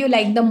 what did you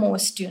like the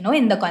most,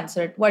 in the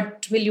concert?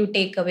 What will you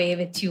take away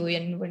with you,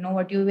 and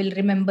what you will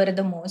remember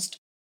the most?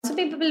 So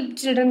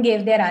children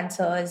gave their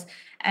answers,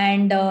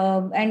 and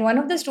one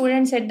of the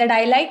students said that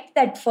I liked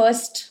that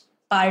first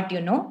part,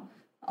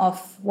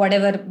 of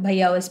whatever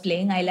Bhaiya was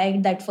playing. I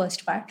liked that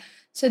first part.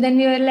 So then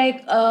we were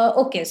like,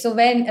 okay, so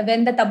when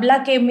the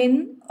tabla came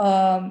in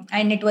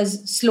and it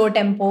was slow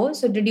tempo,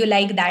 so did you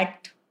like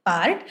that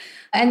part?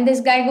 And this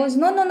guy goes,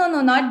 no,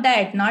 not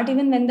that. Not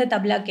even when the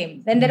tabla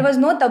came. When there was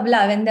no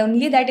tabla, when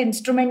only that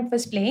instrument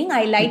was playing,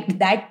 I liked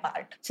that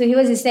part. So he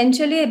was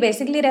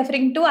basically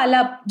referring to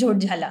Alap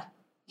Jhod Jhala.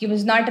 He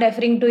was not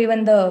referring to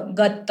even the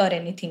gat or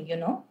anything,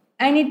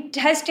 And it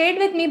has stayed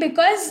with me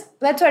because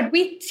that's what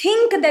we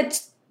think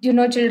that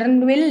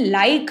children will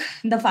like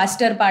the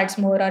faster parts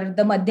more or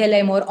the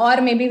madhyalay more,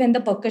 or maybe when the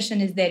percussion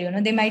is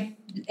there, they might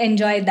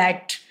enjoy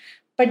that.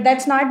 But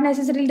that's not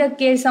necessarily the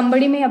case.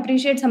 Somebody may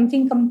appreciate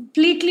something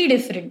completely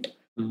different.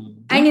 Mm-hmm.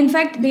 And in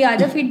fact, the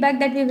other feedback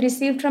that we've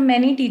received from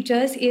many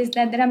teachers is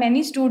that there are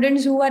many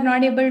students who are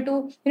not able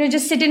to,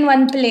 just sit in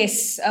one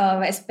place,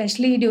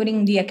 especially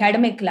during the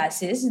academic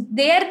classes.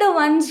 They are the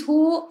ones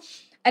who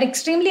are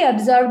extremely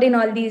absorbed in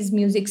all these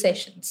music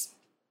sessions.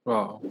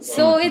 Wow.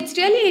 So it's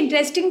really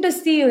interesting to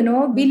see,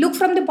 we look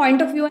from the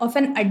point of view of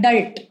an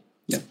adult.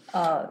 Yeah.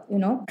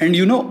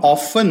 And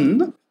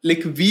often,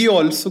 like, we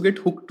also get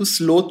hooked to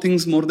slow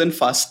things more than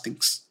fast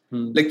things.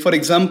 Like, for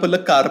example,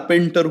 a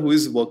carpenter who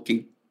is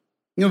working,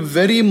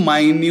 very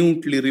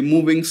minutely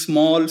removing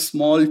small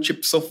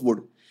chips of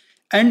wood,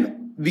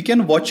 and we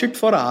can watch it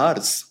for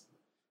hours.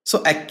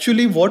 So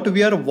actually what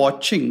we are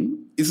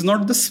watching is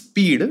not the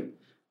speed,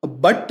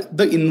 but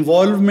the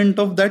involvement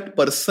of that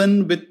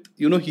person with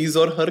his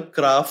or her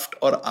craft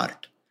or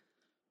art.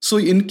 So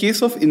in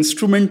case of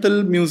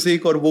instrumental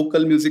music or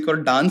vocal music or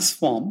dance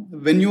form,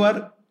 when you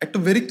are at a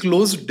very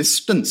close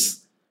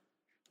distance,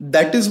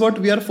 that is what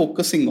we are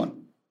focusing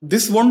on.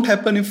 This won't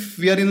happen if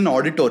we are in an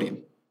auditorium.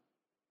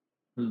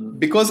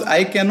 Because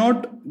I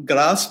cannot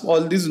grasp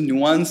all these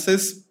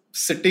nuances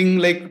sitting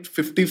like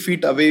 50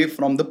 feet away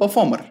from the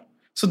performer.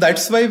 So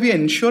that's why we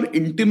ensure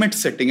intimate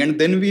setting. And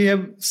then we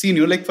have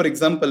seen, like, for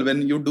example,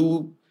 when you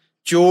do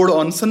Jod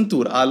on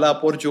Santur,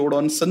 Alap or Jod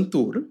on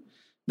Santur,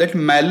 that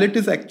mallet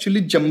is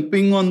actually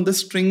jumping on the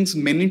strings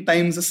many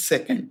times a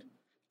second.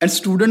 And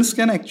students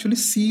can actually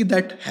see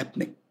that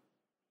happening.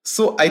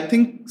 So I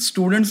think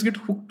students get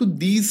hooked to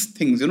these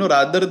things,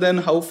 rather than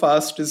how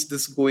fast is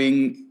this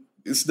going?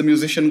 Is the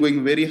musician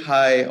going very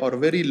high or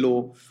very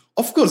low?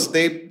 Of course,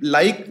 they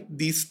like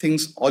these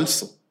things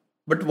also.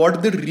 But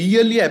what they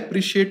really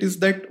appreciate is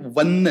that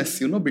oneness,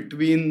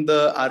 between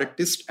the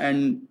artist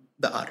and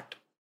the art.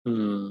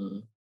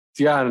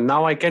 Yeah,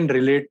 now I can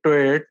relate to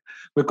it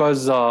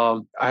because I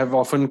have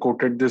often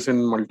quoted this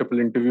in multiple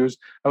interviews.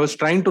 I was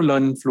trying to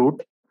learn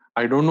flute.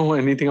 I don't know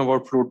anything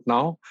about flute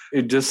now.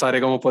 It just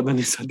Saregama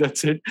Padanisa,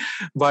 that's it.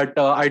 But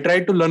I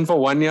tried to learn for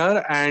 1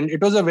 year and it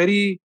was a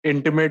very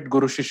intimate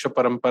Guru Shishya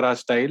Parampara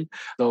style.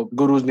 The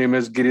Guru's name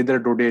is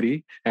Giridhar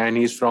Doderi and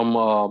he's from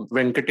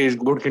Venkatesh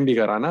Godkhindi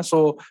Gharana.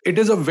 So it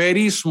is a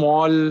very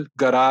small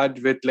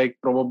garage with like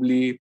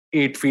probably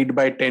 8 feet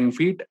by 10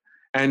 feet.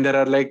 And there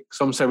are like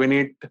some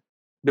 7-8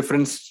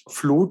 different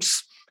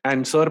flutes.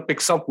 And sir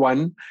picks up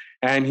one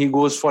and he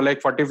goes for like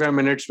 45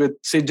 minutes with,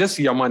 say, just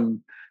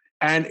Yaman.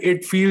 And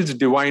it feels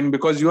divine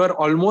because you are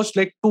almost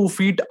like 2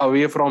 feet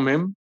away from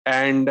him.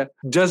 And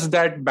just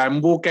that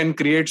bamboo can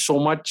create so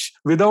much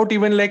without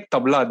even like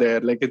tabla there.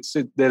 Like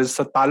there is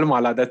a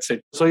talmala, that's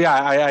it. So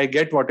yeah, I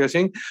get what you're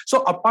saying.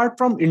 So apart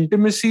from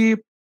intimacy,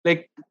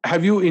 like,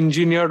 have you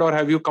engineered or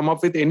have you come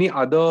up with any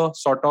other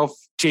sort of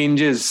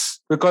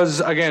changes? Because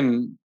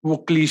again,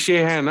 वो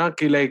cliche है ना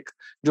कि like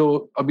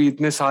जो अभी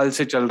इतने साल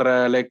से चल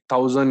रहा है, like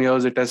 1,000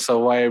 years it has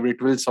survived, it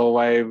will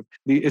survive.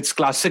 It's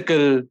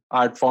classical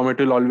art form, it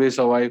will always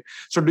survive.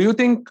 So do you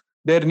think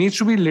there needs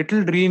to be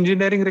little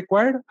re-engineering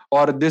required,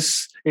 or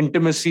this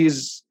intimacy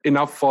is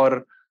enough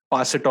for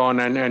pass it on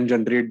and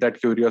generate that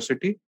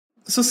curiosity?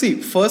 So see,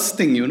 first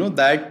thing,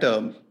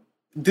 that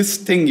this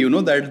thing,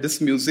 that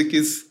this music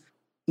is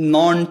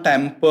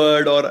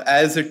non-tampered or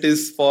as it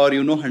is for,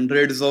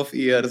 hundreds of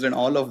years and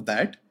all of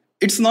that.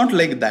 It's not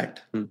like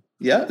that.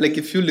 Yeah, like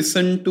if you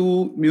listen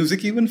to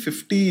music even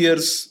 50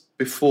 years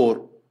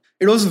before,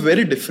 it was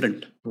very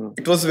different.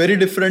 It was very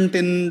different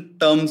in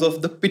terms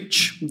of the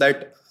pitch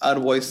that our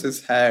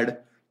voices had.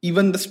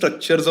 Even the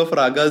structures of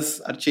ragas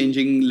are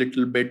changing a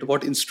little bit,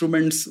 what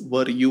instruments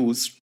were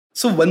used.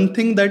 So one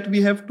thing that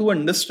we have to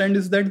understand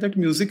is that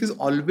music is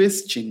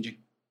always changing.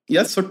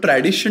 Yeah, so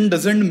tradition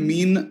doesn't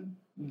mean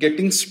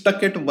getting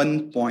stuck at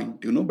one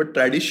point, but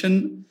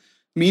tradition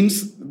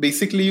means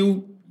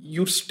basically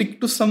you stick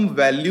to some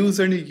values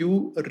and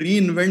you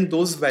reinvent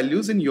those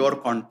values in your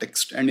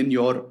context and in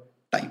your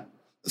time.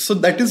 So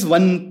that is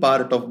one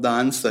part of the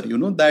answer,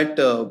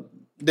 that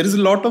there is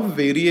a lot of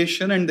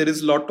variation and there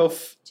is a lot of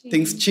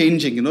things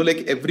changing,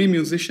 like every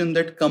musician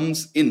that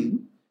comes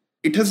in,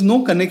 it has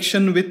no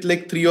connection with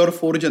like 3 or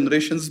 4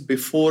 generations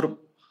before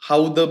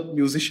how the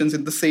musicians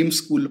in the same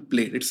school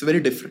played. It's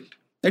very different.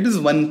 That is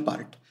one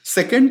part.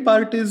 Second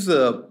part is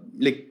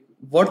like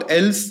what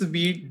else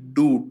we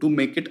do to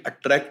make it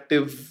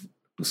attractive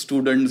to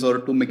students or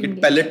to make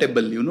it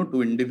palatable,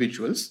 to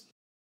individuals.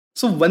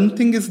 So one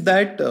thing is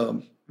that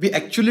we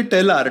actually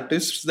tell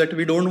artists that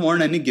we don't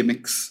want any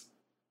gimmicks.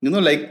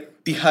 Like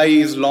tihai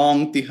is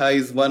long, tihai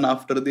is one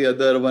after the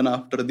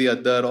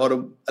other,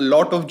 or a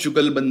lot of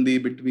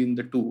jugalbandi between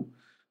the two.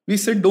 We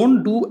said,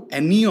 don't do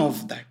any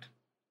of that.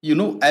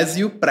 As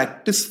you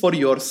practice for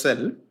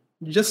yourself,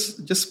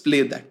 just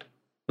play that.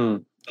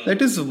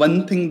 That is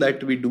one thing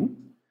that we do.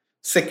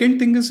 Second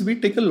thing is we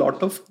take a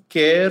lot of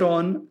care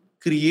on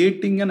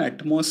creating an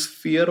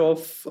atmosphere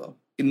of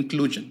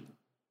inclusion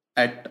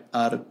at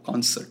our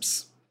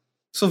concerts.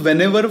 So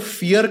whenever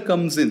fear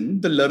comes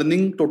in, the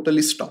learning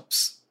totally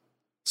stops.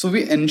 So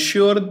we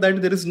ensure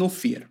that there is no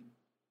fear.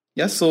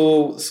 Yeah,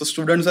 so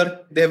students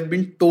they have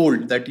been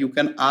told that you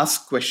can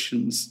ask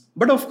questions,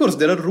 but of course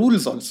there are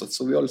rules also.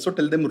 So we also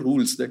tell them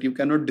rules that you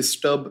cannot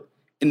disturb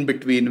in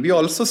between. We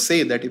also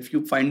say that if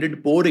you find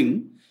it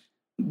boring,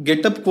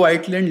 get up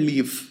quietly and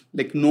leave.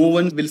 Like no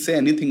one will say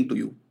anything to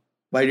you.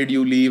 Why did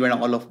you leave and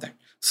all of that?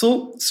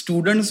 So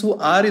students who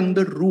are in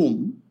the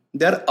room,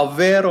 they are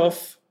aware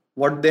of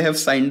what they have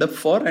signed up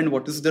for and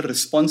what is their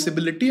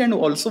responsibility and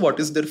also what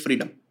is their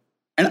freedom.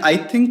 And I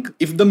think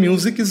if the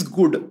music is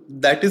good,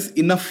 that is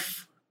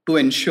enough to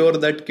ensure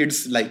that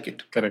kids like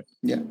it. Correct.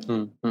 Yeah.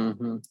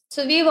 Mm-hmm.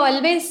 So we've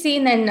always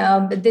seen,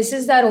 and this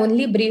is our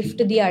only brief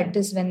to the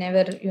artists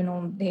whenever,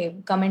 they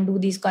come and do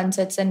these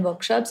concerts and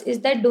workshops,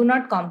 is that do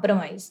not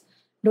compromise.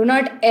 Do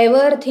not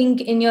ever think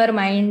in your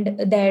mind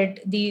that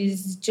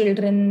these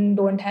children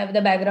don't have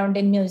the background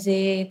in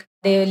music.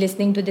 They're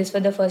listening to this for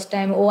the first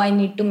time. Oh, I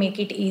need to make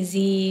it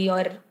easy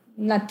or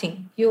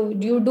nothing.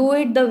 You do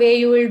it the way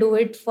you will do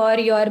it for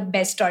your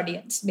best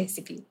audience,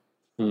 basically.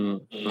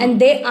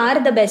 And they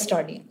are the best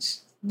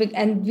audience.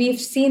 And we've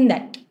seen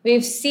that.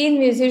 We've seen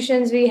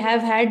musicians. We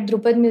have had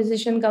Drupad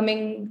musician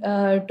coming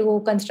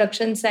to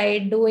construction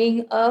site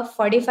doing a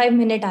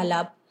 45-minute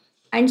alap,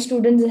 and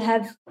students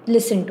have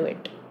listened to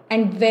it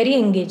and very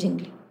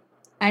engagingly.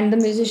 And the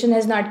musician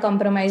has not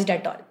compromised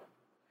at all.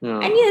 Yeah.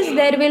 And yes,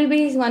 there will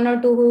be one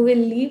or two who will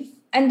leave,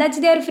 and that's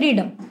their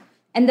freedom.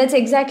 And that's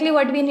exactly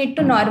what we need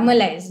to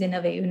normalize in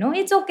a way,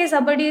 It's okay,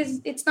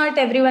 it's not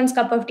everyone's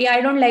cup of tea.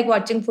 I don't like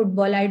watching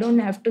football. I don't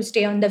have to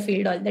stay on the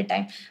field all the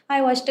time.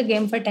 I watched a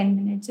game for 10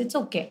 minutes. It's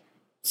okay.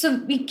 So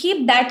we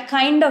keep that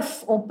kind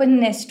of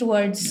openness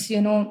towards,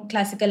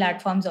 classical art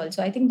forms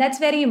also. I think that's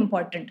very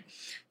important.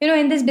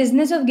 In this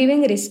business of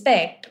giving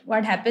respect,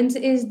 what happens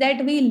is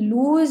that we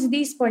lose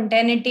the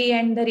spontaneity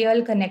and the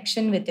real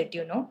connection with it,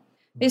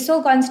 We're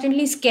so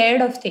constantly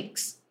scared of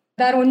things.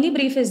 Our only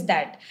brief is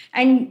that.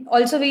 And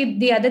also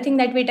the other thing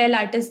that we tell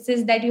artists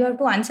is that you have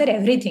to answer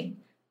everything.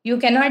 You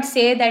cannot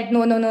say that,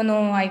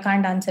 no, I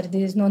can't answer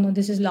this. No,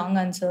 this is long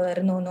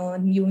answer. No,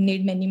 you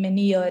need many,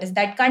 many years.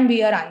 That can't be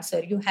your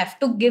answer. You have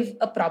to give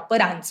a proper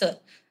answer.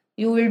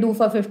 You will do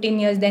for 15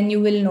 years, then you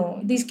will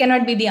know. These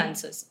cannot be the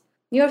answers.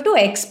 You have to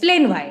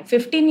explain why.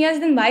 15 years,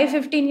 then why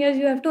 15 years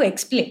you have to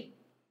explain.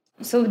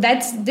 So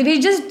just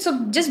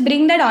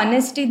bring that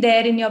honesty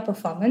there in your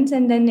performance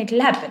and then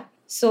it'll happen.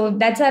 So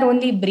that's our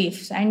only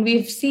brief. And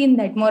we've seen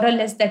that more or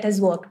less that has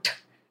worked.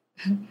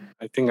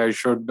 I think I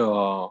should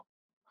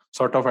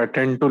sort of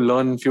attend to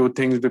learn few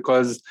things,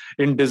 because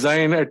in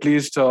design, at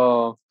least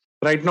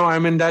right now,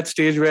 I'm in that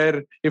stage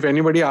where if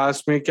anybody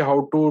asks me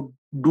how to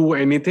do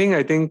anything,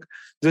 I think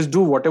just do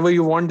whatever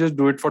you want, just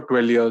do it for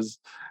 12 years.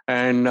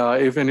 And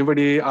if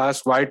anybody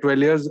asks why 12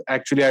 years,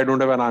 actually, I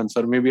don't have an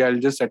answer. Maybe I'll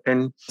just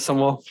attend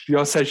some of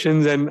your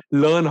sessions and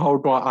learn how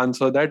to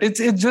answer that. It's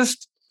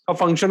just a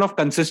function of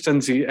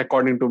consistency,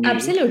 according to me.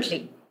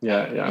 Absolutely.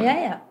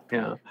 Yeah.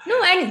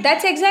 No, and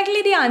that's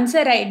exactly the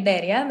answer right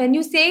there. Yeah. When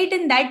you say it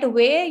in that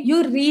way,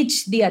 you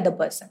reach the other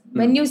person.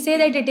 When you say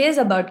that it is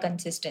about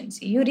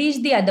consistency, you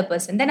reach the other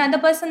person. Then other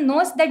person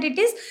knows that it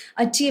is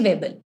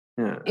achievable.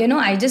 Yeah.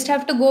 I just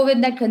have to go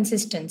with that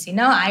consistency.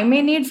 Now, I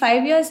may need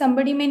 5 years,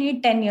 somebody may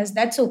need 10 years.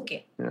 That's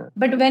okay. Yeah.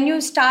 But when you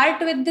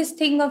start with this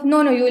thing of,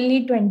 no, you will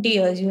need 20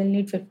 years, you will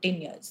need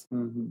 15 years.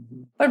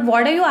 Mm-hmm. But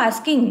what are you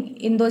asking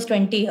in those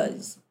 20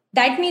 years?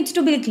 That needs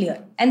to be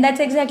clear. And that's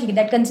exactly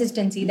that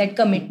consistency, that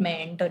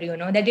commitment, or,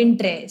 that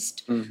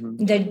interest,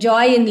 that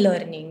joy in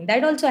learning.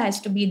 That also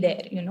has to be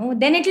there,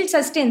 Then it will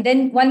sustain.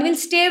 Then one will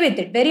stay with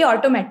it very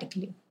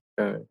automatically.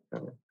 In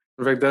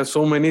fact, there are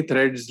so many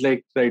threads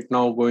like right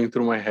now going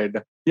through my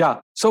head.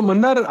 Yeah. So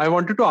Mandar, I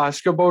wanted to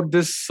ask you about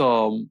this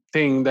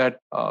thing that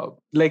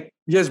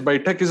yes,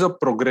 Baitak is a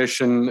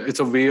progression.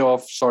 It's a way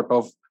of sort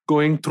of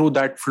going through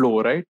that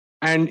flow, right?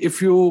 And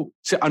if you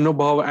say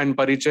Anubhav and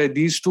Parichay,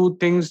 these two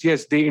things,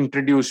 yes, they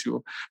introduce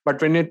you. But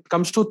when it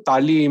comes to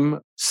Talim,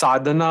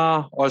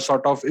 sadhana or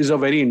sort of is a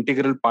very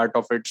integral part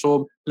of it.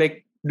 So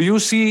do you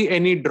see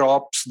any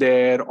drops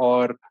there,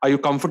 or are you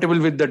comfortable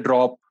with the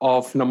drop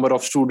of number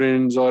of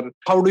students, or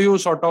how do you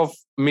sort of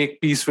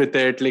make peace with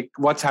it?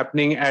 What's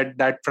happening at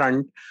that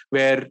front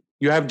where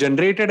you have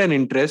generated an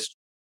interest?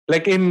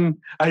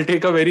 I'll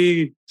take a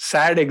very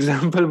sad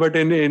example, but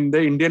in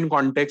the Indian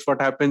context, what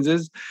happens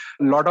is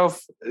a lot of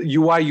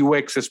UI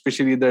UX,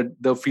 especially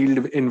the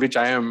field in which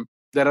I am,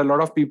 there are a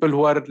lot of people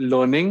who are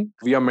learning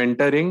via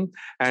mentoring,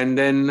 and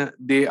then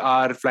they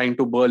are flying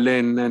to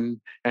Berlin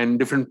and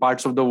different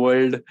parts of the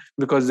world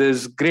because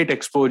there's great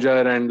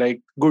exposure and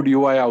like good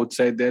UI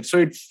outside there. So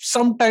it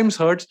sometimes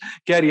hurts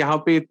कि यार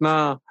यहाँ पे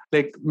इतना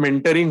like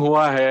mentoring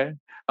हुआ है,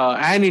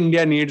 and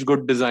India needs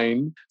good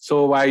design.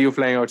 So why are you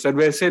flying outside?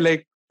 Where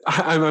like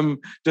I'm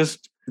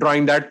just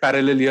drawing that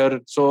parallel here.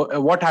 So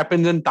what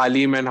happens in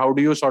Talim, and how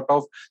do you sort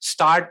of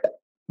start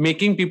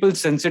making people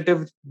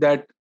sensitive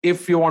that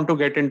if you want to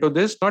get into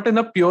this, not in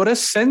a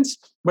purest sense,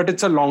 but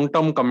it's a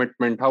long-term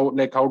commitment? How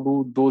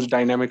do those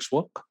dynamics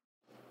work?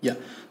 Yeah.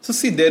 So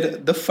see,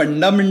 the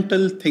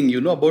fundamental thing,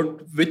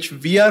 about which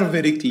we are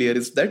very clear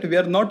is that we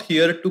are not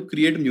here to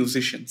create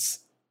musicians.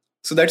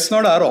 So that's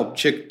not our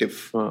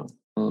objective.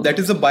 That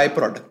is a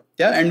byproduct.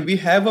 Yeah. And we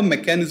have a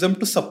mechanism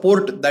to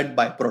support that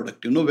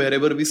byproduct,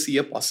 wherever we see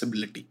a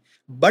possibility.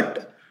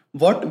 But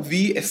what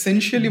we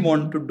essentially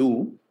want to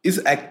do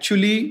is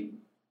actually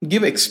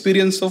give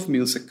experience of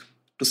music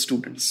to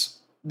students.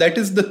 That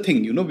is the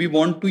thing, we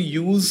want to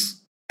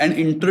use and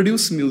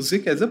introduce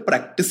music as a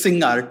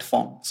practicing art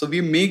form. So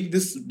we make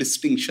this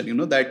distinction,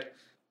 that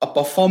a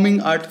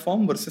performing art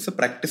form versus a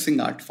practicing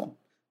art form.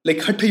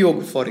 Like Hatha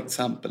Yoga, for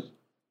example.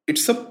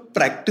 It's a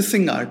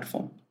practicing art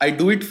form. I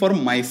do it for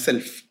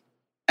myself.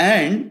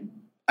 And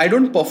I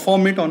don't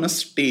perform it on a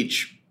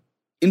stage.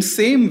 In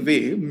same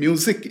way,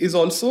 music is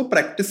also a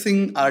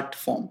practicing art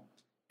form.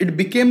 It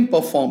became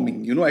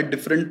performing, at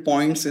different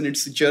points in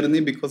its journey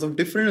because of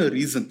different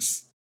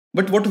reasons.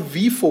 But what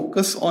we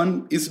focus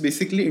on is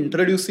basically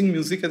introducing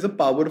music as a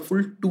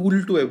powerful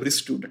tool to every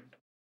student.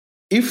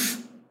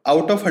 If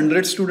out of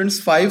 100 students,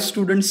 5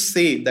 students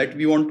say that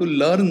we want to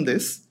learn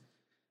this,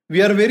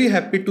 we are very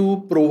happy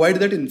to provide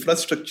that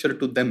infrastructure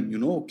to them.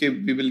 Okay,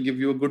 we will give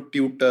you a good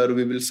tutor,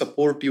 we will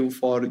support you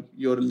for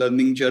your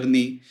learning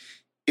journey.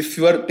 If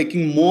you are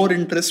taking more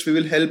interest, we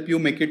will help you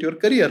make it your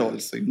career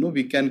also.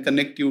 We can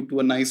connect you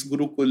to a nice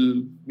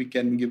Gurukul, we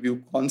can give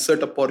you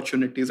concert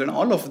opportunities, and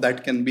all of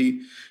that can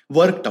be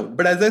worked out.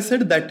 But as I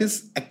said, that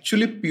is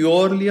actually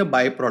purely a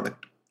byproduct.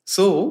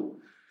 So,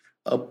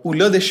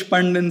 Pula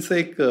Deshpandeंचं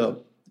एक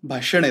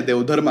भाषण आहे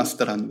Deodhar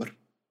मास्तरांवर.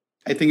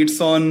 I think it's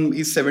on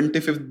his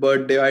 75th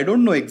birthday. I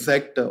don't know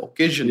exact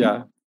occasion.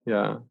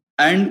 Yeah.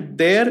 And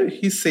there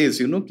he says,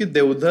 की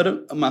देवधर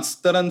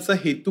मास्तरांचा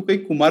हेतू काही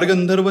कुमार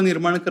गंधर्व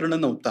निर्माण करणं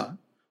नव्हता.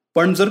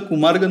 पण जर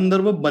कुमार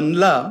गंधर्व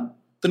बनला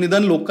तर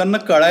निदान लोकांना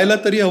कळायला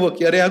तरी हवं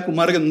की अरे हा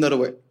कुमार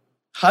गंधर्व आहे.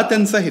 हा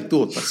त्यांचा हेतू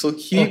होता.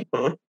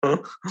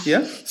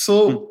 So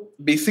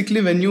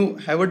basically when you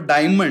have a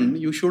diamond,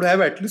 you should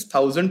have at least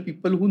 1,000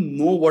 people who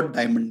know what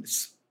diamond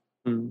is.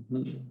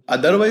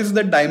 Otherwise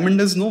that diamond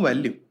has no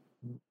value.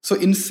 So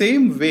in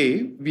same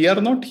way, we are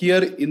not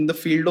here in the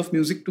field of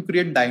music to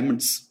create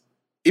diamonds.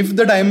 If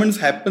the diamonds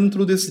happen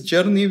through this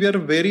journey, we are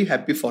very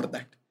happy for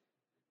that.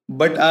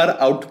 But our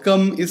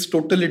outcome is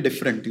totally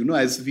different,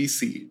 as we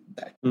see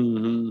that.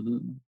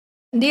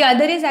 The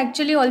other is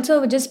actually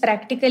also just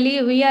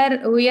practically, we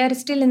are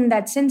still in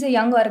that sense a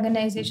young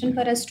organization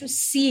for us to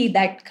see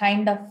that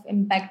kind of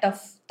impact of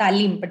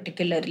Talim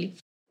particularly,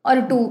 or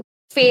to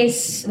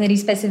face very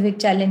specific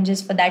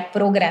challenges for that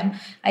program.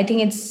 I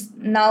think it's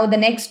now the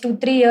next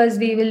 2-3 years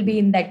we will be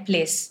in that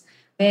place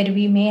where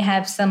we may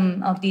have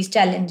some of these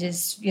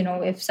challenges.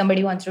 If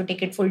somebody wants to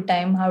take it full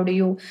time, how do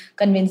you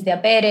convince their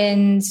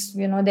parents?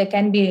 There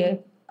can be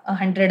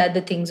 100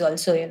 other things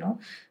also.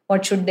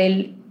 What should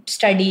they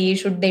study?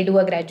 Should they do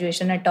a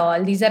graduation at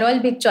all? These are all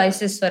big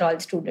choices for all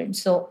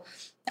students. So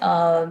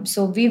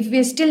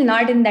we're still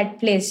not in that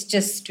place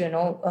just,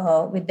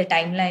 with the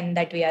timeline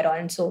that we are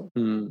on. So,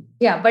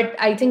 yeah, but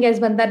I think as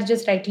Bandar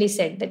just rightly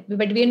said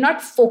but we are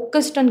not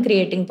focused on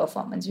creating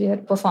performance. We are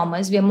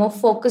performers. We are more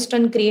focused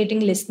on creating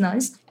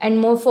listeners and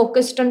more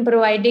focused on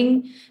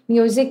providing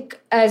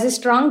music as a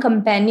strong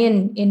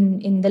companion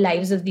in the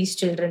lives of these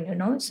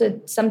children, So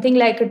it's something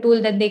like a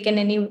tool that they can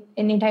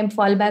anytime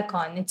fall back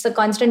on. It's a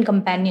constant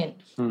companion.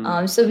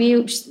 So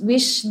we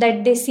wish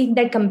that they seek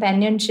that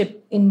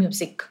companionship in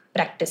music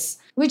practice,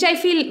 which I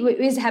feel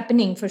is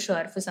happening for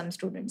sure for some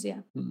students. Yeah.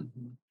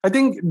 I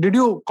think, did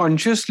you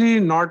consciously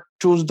not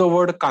choose the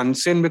word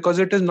Kansen because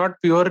it is not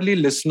purely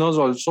listeners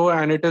also,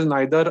 and it is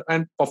neither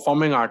an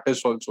performing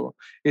artist also.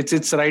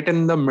 It's right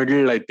in the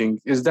middle, I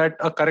think. Is that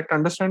a correct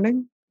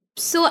understanding?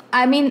 So,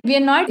 I mean, we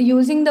are not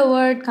using the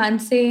word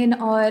Kansen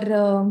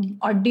or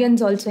audience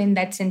also in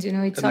that sense,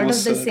 it's sort of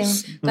the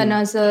same,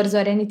 connoisseurs or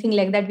anything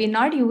like that. We're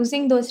not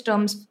using those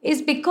terms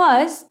is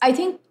because I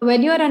think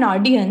when you're an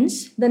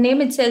audience, the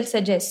name itself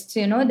suggests,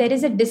 there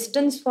is a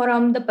distance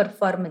from the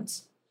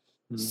performance.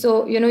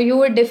 So, you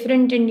were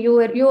different and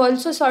you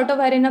also sort of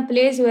are in a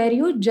place where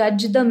you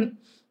judge the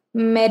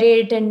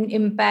merit and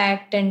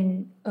impact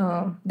and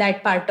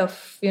that part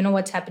of,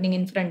 what's happening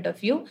in front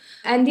of you.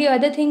 And the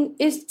other thing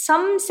is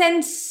some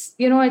sense,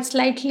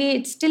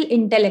 it's still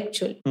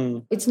intellectual.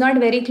 It's not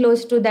very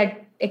close to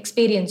that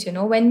experience,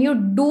 when you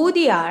do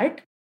the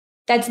art,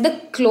 that's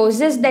the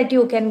closest that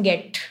you can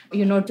get,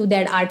 to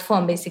that art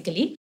form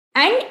basically.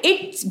 And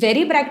it's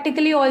very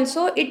practically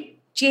also, it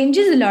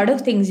changes a lot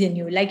of things in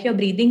you. Like your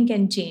breathing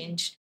can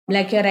change,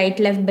 like your right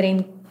left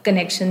brain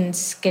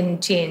connections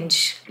can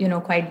change,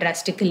 quite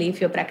drastically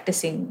if you're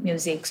practicing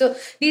music. So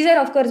these are,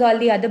 of course, all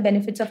the other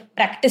benefits of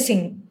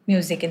practicing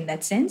music in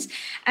that sense.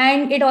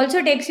 And it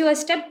also takes you a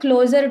step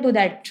closer to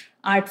that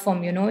art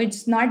form.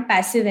 It's not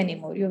passive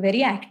anymore. You're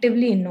very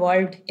actively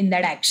involved in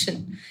that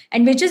action,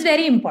 and which is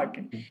very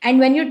important. And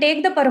when you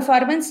take the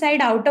performance side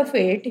out of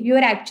it,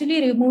 you're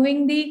actually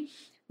removing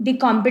the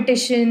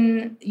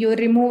competition, you're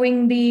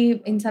removing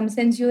in some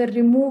sense, you're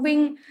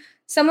removing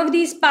some of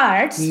these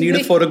parts.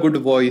 Need for a good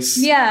voice.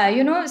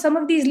 Yeah, some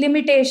of these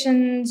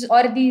limitations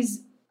or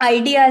these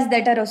ideas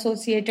that are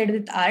associated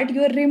with art,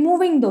 you're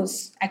removing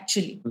those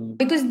actually.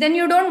 Because then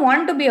you don't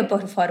want to be a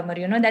performer,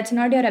 that's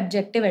not your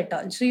objective at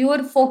all. So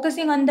you're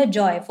focusing on the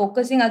joy,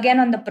 focusing again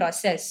on the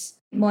process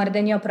more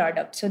than your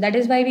product. So that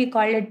is why we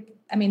call it,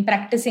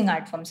 practicing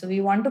art form. So we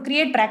want to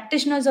create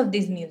practitioners of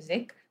this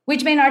music,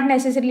 which may not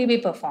necessarily be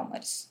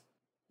performers,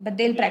 but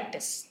they'll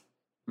practice.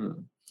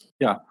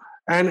 Yeah.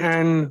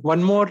 And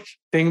one more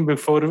thing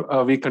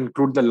before we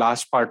conclude the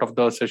last part of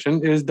the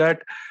session is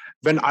that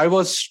when I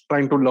was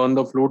trying to learn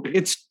the flute,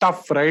 it's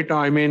tough, right?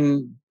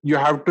 You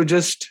have to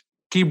just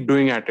keep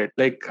doing at it.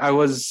 Like I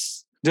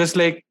was just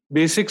like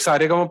basic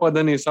saregama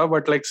padanisa,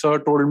 but like sir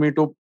told me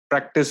to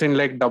practice in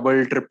like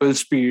double, triple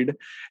speed,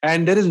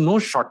 and there is no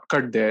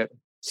shortcut there.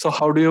 So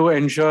how do you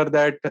ensure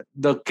that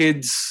the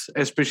kids,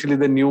 especially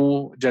the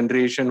new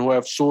generation who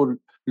have so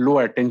low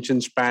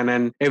attention span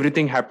and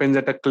everything happens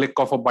at a click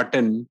of a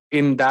button,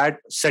 in that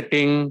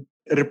setting,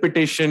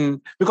 repetition,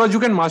 because you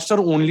can master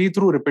only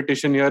through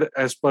repetition here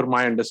as per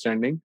my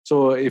understanding.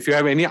 So if you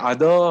have any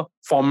other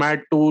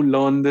format to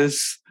learn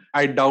this,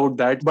 I doubt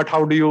that. But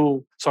how do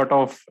you sort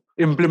of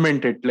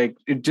implement it? Like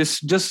it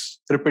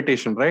just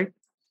repetition, right?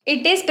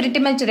 It is pretty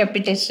much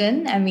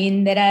repetition.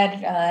 There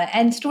are,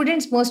 and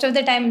students most of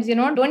the times,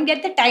 don't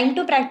get the time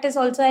to practice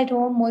also at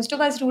home. Most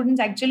of our students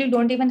actually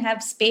don't even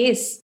have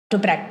space to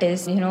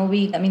practice.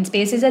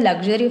 Space is a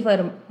luxury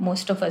for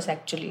most of us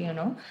actually,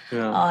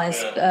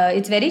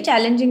 It's very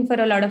challenging for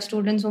a lot of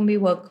students whom we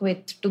work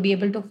with to be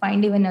able to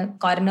find even a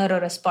corner or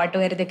a spot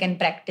where they can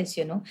practice,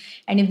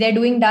 And if they're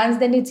doing dance,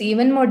 then it's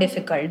even more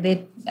difficult.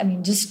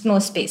 Just no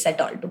space at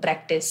all to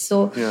practice.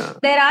 So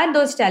there are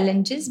those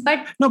challenges,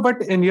 but... No,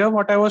 but in here,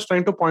 what I was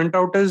trying to point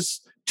out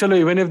is,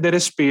 even if there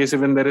is space,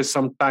 even there is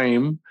some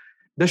time,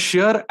 the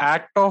sheer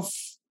act of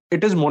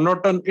it is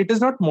monotonous. It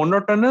is not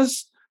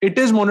monotonous. It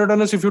is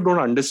monotonous if you don't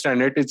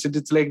understand it.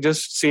 It's like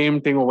just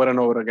same thing over and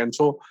over again.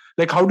 So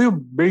like, how do you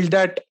build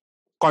that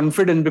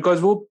confidence?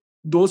 Because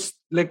those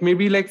like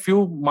maybe like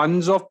few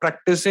months of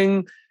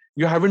practicing,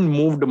 you haven't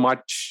moved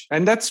much,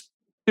 and that's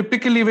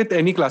typically with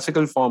any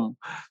classical form.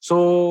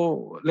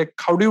 So like,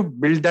 how do you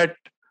build that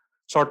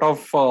sort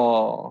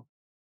of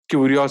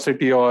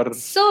curiosity? Or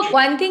so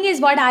one thing is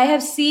what I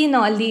have seen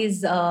all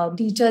these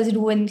teachers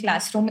do in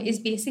classroom is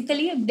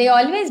basically they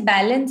always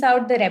balance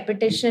out the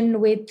repetition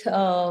with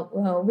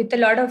a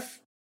lot of,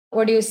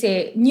 what do you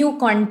say, new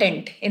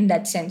content in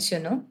that sense,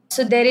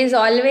 So there is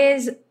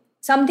always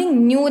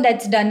something new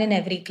that's done in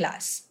every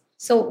class.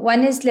 So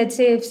one is, let's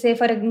say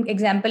for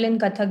example, in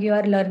Kathak, you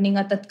are learning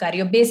a tatkar.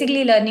 You're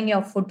basically learning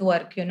your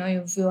footwork,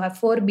 If you have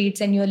 4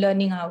 beats and you're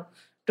learning how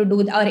to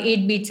do, or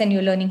 8 beats and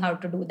you're learning how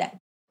to do that.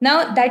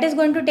 Now, that is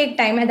going to take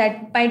time, and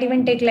that might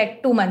even take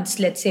like 2 months,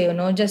 let's say,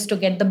 just to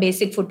get the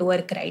basic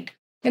footwork right.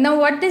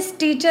 What this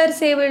teacher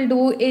will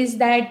do is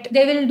that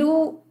they will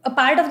do a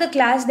part of the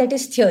class that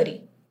is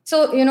theory.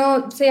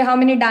 So, say how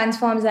many dance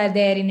forms are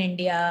there in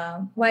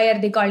India? Why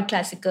are they called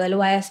classical?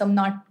 Why are some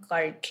not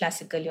called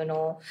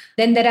classical,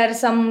 Then there are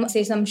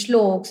some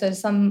shloks or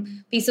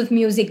some piece of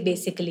music,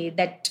 basically,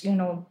 that,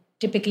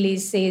 typically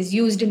is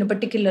used in a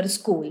particular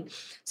school.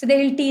 So they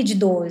will teach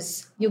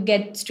those. You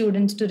get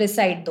students to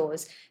recite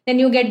those. Then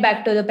you get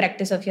back to the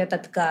practice of your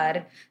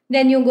tatkar.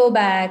 Then you go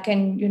back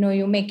and,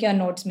 you make your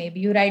notes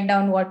maybe. You write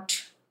down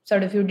what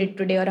sort of you did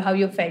today or how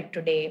you felt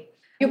today.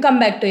 You come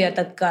back to your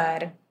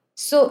tatkar.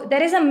 So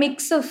there is a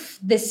mix of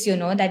this,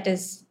 that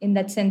is in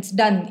that sense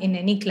done in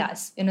any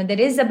class. There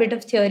is a bit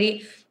of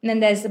theory and then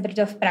there's a bit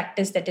of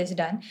practice that is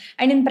done.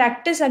 And in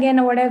practice,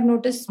 again, what I've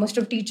noticed most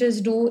of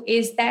teachers do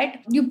is that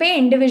you pay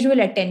individual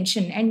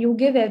attention and you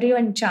give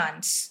everyone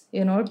chance,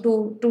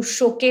 to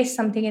showcase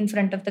something in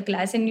front of the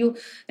class, and you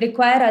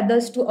require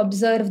others to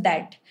observe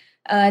that.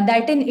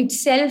 That in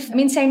itself,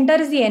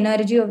 centers the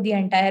energy of the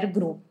entire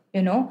group,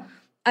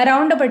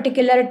 around a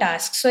particular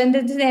task. So in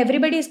this,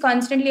 everybody is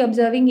constantly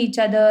observing each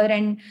other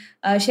and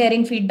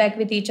sharing feedback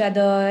with each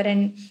other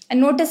and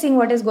noticing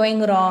what is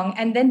going wrong,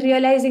 and then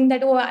realizing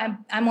that,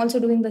 I'm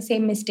also doing the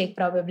same mistake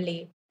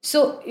probably.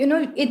 So,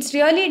 it's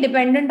really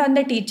dependent on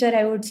the teacher,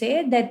 I would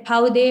say, that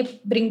how they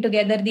bring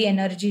together the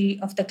energy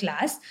of the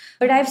class.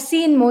 But I've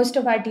seen most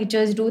of our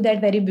teachers do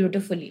that very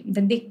beautifully.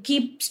 Then they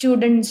keep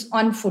students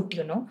on foot,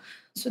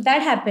 So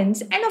that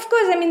happens. And of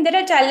course, there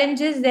are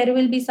challenges. There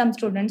will be some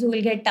students who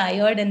will get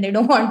tired and they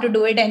don't want to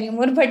do it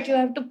anymore, but you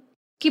have to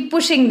keep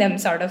pushing them,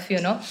 sort of,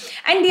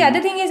 And the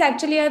other thing is,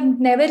 actually, I've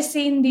never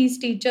seen these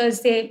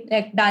teachers, say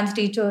like dance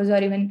teachers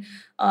or even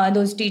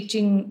those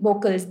teaching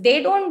vocals.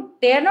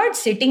 They're not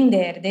sitting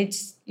there.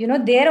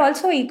 They're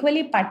also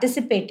equally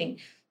participating.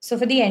 So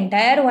for the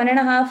entire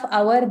 1.5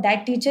 hour,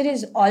 that teacher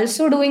is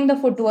also doing the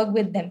footwork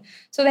with them.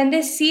 So when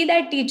they see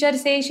that teacher,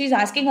 say she's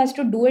asking us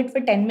to do it for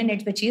 10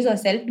 minutes, but she's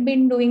herself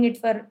been doing it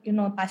for,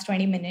 past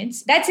 20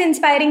 minutes, that's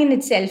inspiring in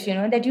itself,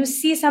 that you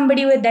see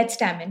somebody with that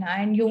stamina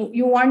and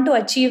you want to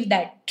achieve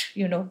that,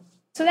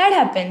 So that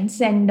happens.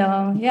 And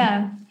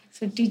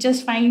so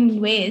teachers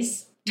find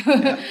ways.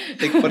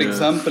 Like, for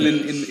example,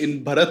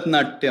 in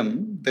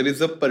Bharatnatyam, there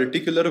is a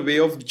particular way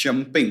of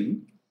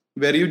jumping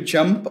where you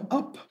jump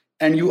up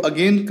and you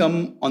again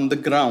come on the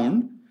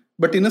ground,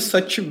 but in a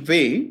such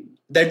way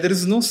that there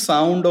is no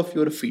sound of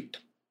your feet.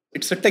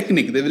 It's a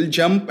technique. They will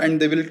jump and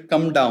they will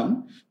come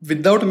down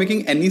without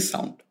making any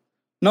sound.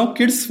 Now,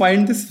 kids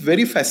find this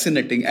very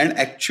fascinating, and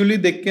actually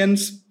they can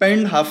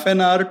spend half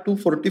an hour to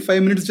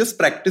 45 minutes just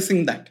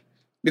practicing that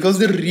because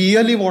they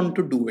really want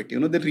to do it.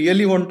 They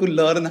really want to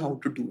learn how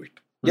to do it.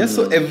 Yes,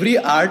 so every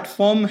art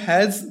form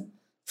has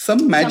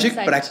some magic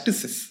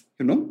practices,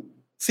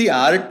 See,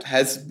 art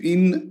has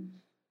been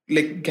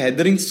like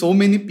gathering so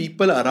many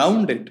people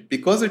around it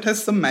because it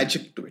has some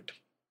magic to it.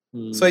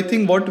 So I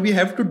think what we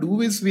have to do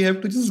is we have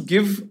to just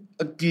give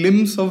a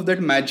glimpse of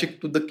that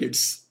magic to the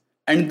kids.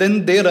 And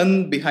then they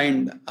run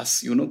behind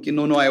us,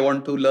 no, I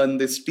want to learn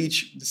this,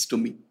 teach this to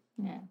me.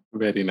 Yeah.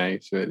 Very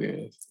nice,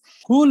 very nice.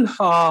 Cool.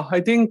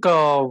 I think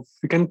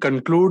we can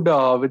conclude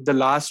with the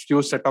last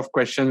few set of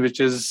questions, which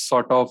is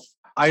sort of,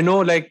 I know,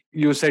 like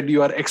you said,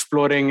 you are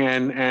exploring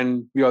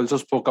and we also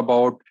spoke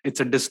about it's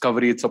a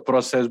discovery, it's a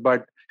process,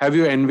 but have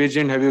you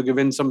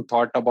given some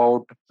thought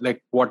about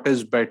like what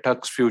is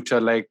Baitak's future,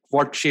 like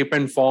what shape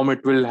and form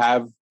it will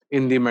have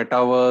in the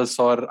metaverse?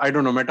 Or I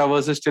don't know,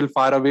 metaverse is still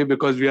far away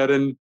because we are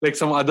in like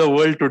some other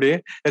world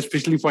today,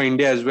 especially for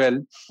India as well.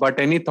 But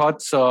any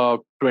thoughts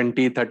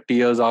 20, 30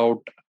 years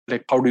out,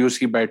 like how do you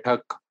see Baitak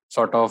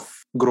sort of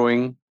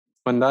growing,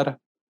 Mandar?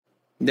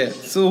 Yeah,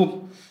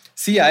 so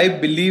see, I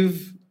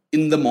believe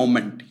in the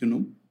moment,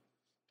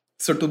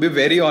 So to be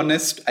very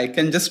honest, I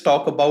can just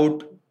talk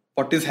about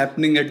what is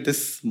happening at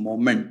this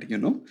moment,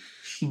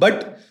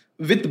 But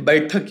with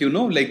Baitak,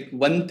 like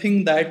one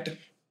thing that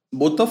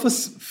both of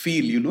us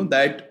feel,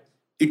 that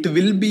it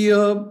will be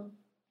a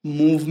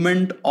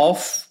movement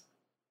of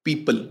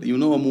people,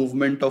 a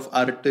movement of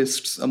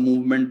artists, a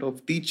movement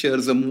of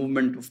teachers, a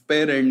movement of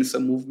parents, a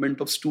movement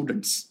of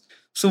students.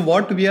 So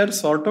what we are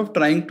sort of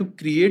trying to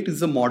create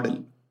is a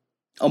model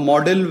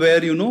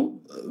where,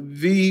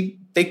 we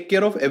take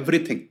care of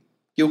everything.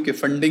 Okay,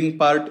 funding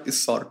part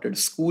is sorted,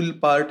 school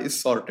part is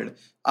sorted,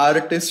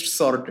 artists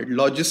sorted,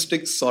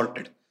 logistics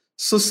sorted.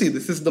 So see,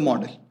 this is the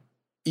model.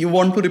 You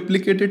want to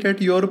replicate it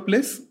at your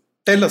place?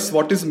 Tell us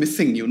what is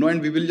missing,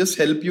 and we will just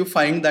help you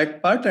find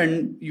that part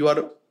and you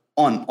are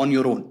on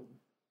your own.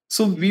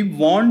 So we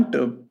want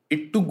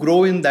it to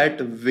grow in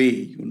that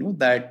way,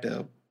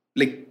 that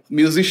like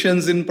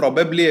musicians in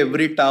probably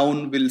every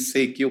town will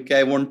say, okay,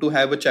 I want to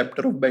have a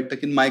chapter of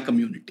Baitak in my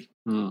community.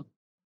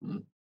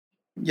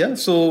 Yeah,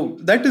 so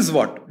that is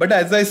what. But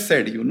as I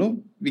said,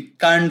 we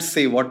can't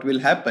say what will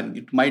happen.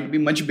 It might be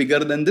much bigger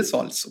than this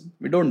also.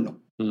 We don't know.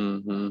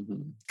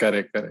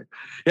 Correct.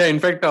 Yeah, in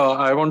fact,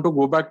 I want to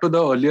go back to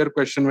the earlier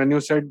question. When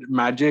you said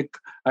magic,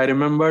 I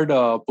remembered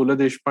Pula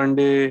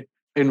Deshpande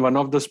in one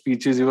of the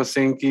speeches, he was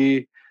saying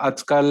ki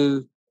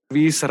Ajkal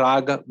 20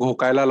 rag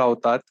ghokayla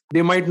laवतात.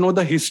 They might know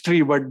the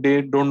history, but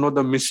they don't know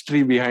the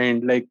mystery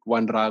behind like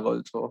one rag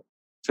also.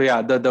 So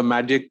yeah, the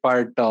magic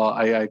part,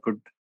 I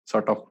could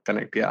sort of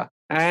connect. Yeah.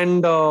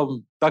 And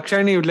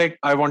Dakshayani, like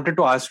I wanted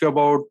to ask you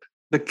about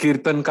the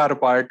Kirtankar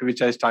part,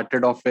 which I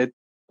started off with.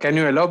 Can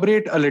you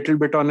elaborate a little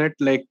bit on it?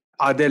 Like,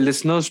 are there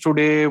listeners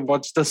today?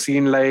 What's the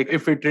scene like?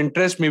 If it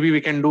interests, maybe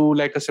we can do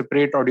like a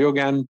separate audio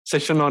GAN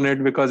session on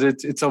it because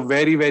it's a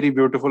very, very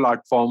beautiful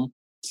art form.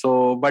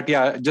 So, but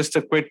yeah, just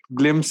a quick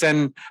glimpse.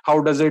 And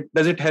how does it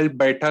help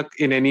Baitak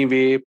in any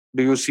way?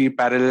 Do you see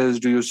parallels?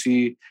 Do you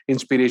see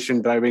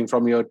inspiration driving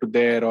from here to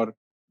there? Or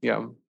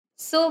yeah.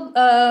 So,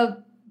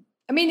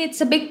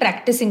 it's a big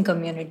practicing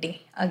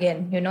community.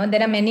 Again,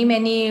 there are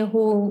many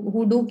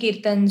who do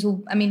kirtans,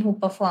 who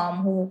perform,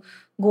 who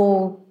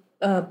go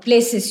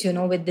places,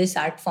 with this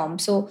art form.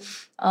 So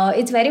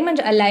it's very much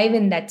alive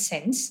in that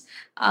sense.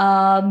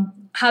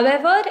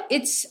 However,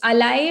 it's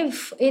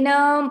alive in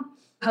a,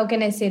 how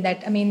can I say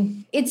that?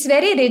 It's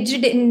very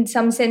rigid in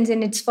some sense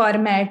in its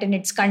format, in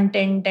its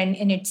content, and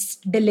in its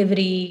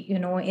delivery,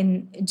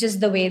 in just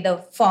the way the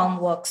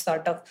form works,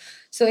 sort of.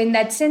 So in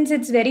that sense,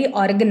 it's very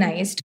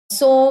organized.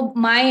 So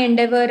my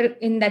endeavor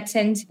in that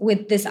sense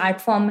with this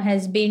art form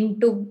has been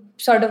to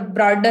sort of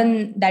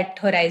broaden that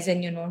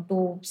horizon,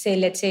 to say,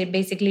 let's say,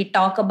 basically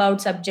talk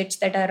about subjects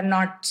that are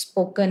not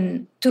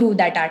spoken through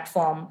that art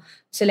form.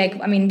 So like,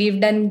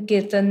 we've done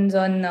kirtans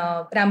on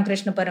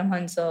Ramakrishna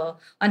Paramahansa,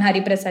 on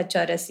Hari Prasad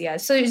Chaurasia.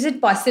 So is it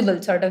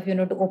possible sort of,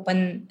 to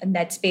open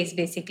that space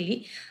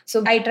basically?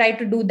 So I try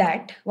to do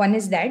that. One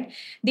is that.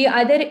 The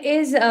other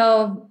is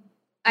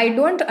I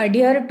don't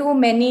adhere to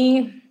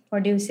many,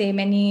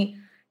 many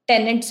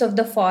tenets of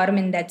the form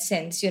in that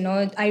sense.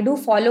 I do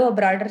follow a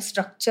broader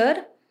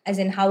structure, as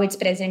in how it's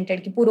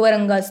presented, की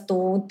पूर्वरंग असतो,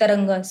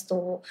 उत्तरंग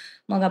असतो,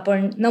 मग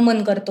आपण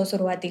नमन करतो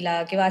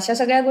सुरुवातीला, किंवा अशा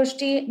सगळ्या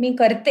गोष्टी मी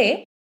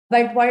करते.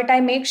 But what I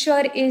make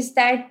sure is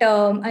that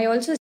I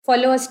also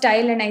follow a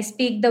style and I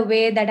speak the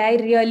way that I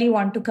really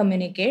want to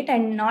communicate,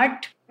 and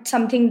not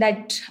something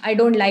that I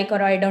don't like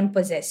or I don't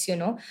possess,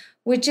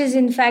 which is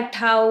in fact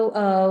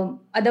how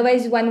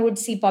otherwise one would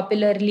see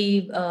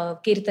popularly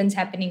kirtans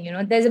happening.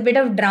 There's a bit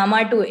of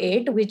drama to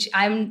it, which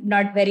I'm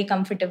not very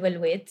comfortable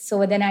with.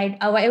 So then I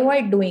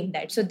avoid doing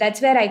that. So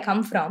that's where I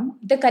come from.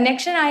 The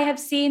connection I have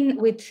seen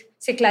with,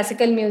 say,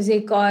 classical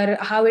music, or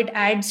how it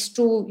adds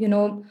to,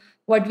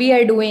 what we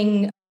are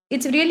doing,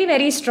 it's really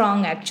very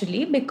strong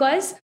actually,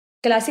 because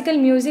classical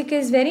music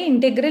is very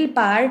integral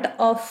part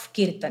of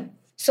kirtan.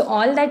 So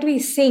all that we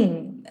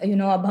sing,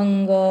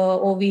 Abhang,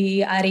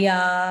 Ovi,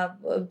 Arya,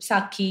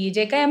 Sakhi,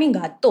 je kai ami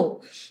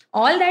gato,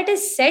 all that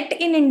is set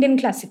in Indian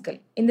classical.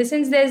 In the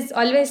sense, there's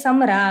always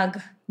some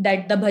rag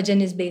that the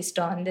bhajan is based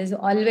on. There's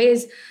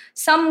always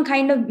some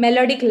kind of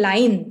melodic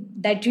line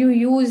that you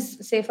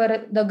use, say, for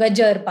the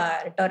gajar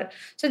part.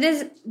 So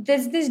there's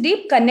this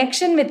deep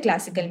connection with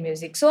classical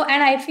music. So,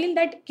 and I feel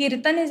that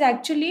kirtan is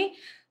actually,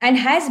 and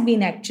has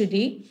been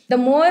actually, the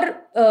more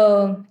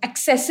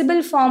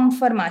accessible form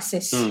for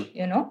masses,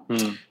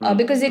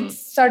 because it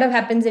sort of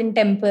happens in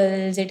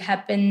temples, it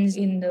happens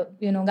in the,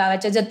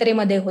 गावाच्या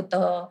जत्रेमध्ये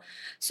होतं.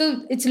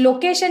 So its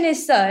location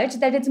is such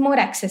that it's more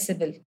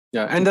accessible.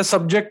 Yeah, and the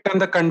subject and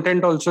the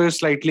content also is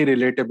slightly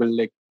relatable.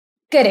 Like,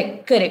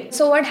 Correct.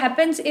 So what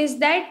happens is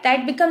that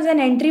becomes an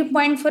entry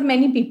point for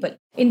many people.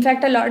 In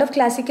fact, a lot of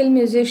classical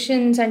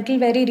musicians, until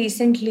very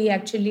recently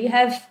actually,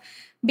 have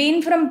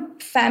been from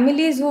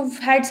families who've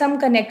had some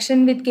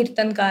connection with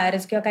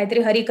kirtankars, किंवा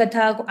काहीतरी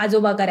हरिकथा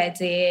आजोबा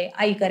करायचे,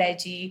 आई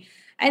करायची.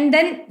 And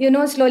then,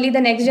 slowly the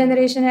next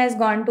generation has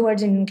gone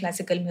towards Indian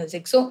classical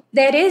music. So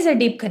there is a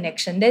deep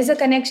connection. There's a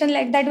connection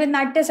like that with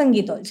Natya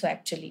Sangeet also,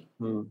 actually.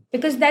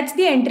 Because that's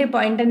the entry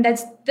point, and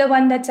that's the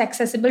one that's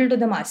accessible to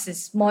the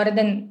masses more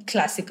than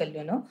classical,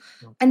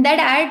 And that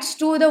adds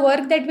to the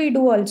work that we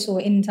do also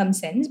in some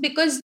sense,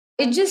 because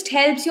it just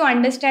helps you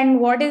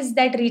understand what is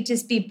that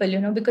reaches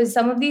people, because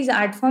some of these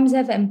art forms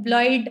have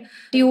employed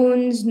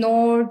tunes,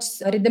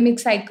 notes, rhythmic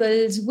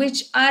cycles,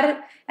 which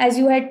are, as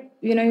you had,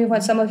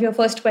 some of your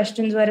first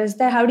questions were, is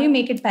that how do you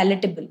make it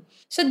palatable?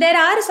 So there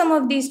are some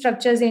of these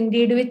structures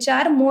indeed which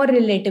are more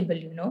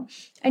relatable,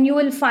 and you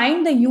will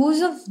find the use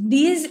of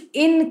these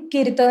in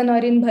kirtan or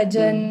in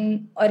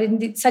bhajan or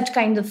in such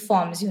kinds of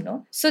forms,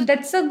 So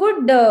that's a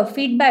good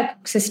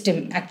feedback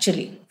system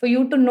actually for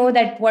you to know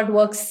that what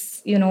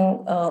works,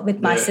 with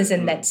masses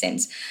in that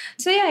sense.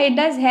 So yeah, it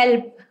does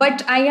help.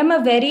 But I am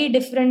a very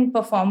different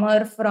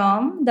performer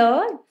from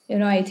the,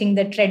 I think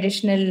the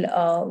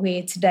traditional way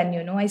it's done,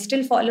 I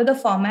still follow the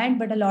format,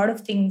 but a lot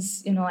of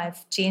things,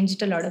 I've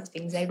changed a lot of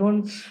things. I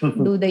don't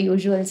do the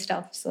usual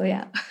stuff. So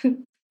yeah.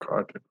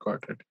 Got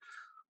it.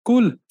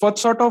 Cool. What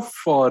sort of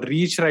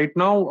reach right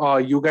now?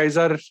 You guys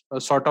are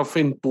sort of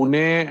in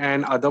Pune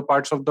and other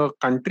parts of the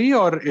country,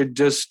 or it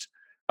just,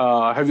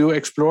 have you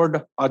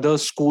explored other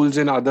schools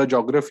in other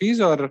geographies,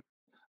 or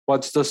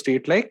what's the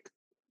state like?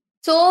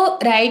 So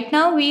right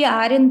now we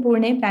are in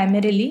Pune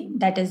primarily.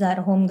 That is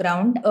our home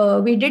ground.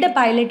 We did a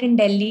pilot in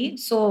Delhi.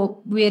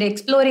 So we're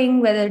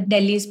exploring whether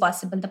Delhi is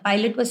possible. The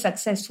pilot was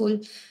successful.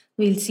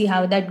 We'll see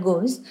how that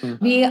goes.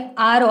 We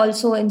are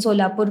also in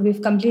Solapur.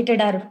 We've completed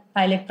our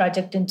pilot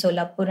project in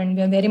Solapur, and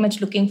we are very much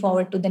looking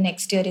forward to the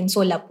next year in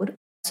Solapur.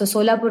 So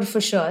Solapur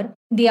for sure.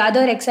 The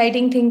other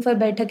exciting thing for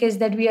Baithak is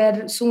that we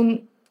are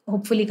soon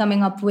hopefully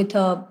coming up with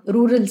a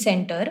rural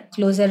center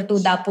closer to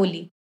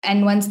Dapoli.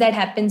 And once that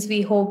happens,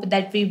 we hope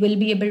that we will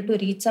be able to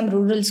reach some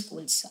rural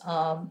schools,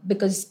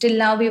 because till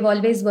now we've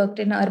always worked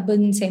in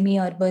urban,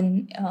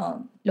 semi-urban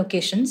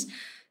locations.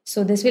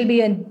 So this will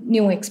be a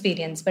new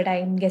experience, but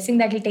I'm guessing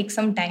that will take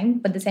some time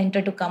for the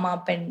center to come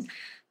up and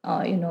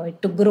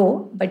it to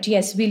grow. But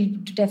yes, we'll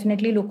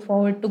definitely look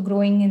forward to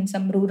growing in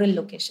some rural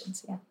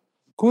locations. Yeah.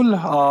 Cool.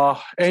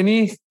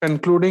 Any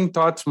concluding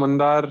thoughts,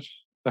 Mandar,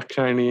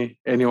 Dakshayani,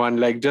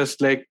 anyone? Just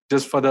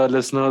for the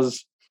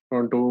listeners,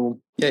 want to?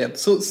 Yeah.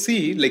 So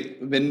see,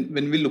 when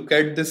we look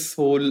at this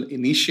whole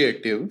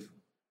initiative,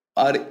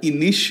 our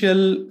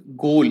initial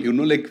goal,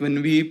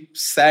 when we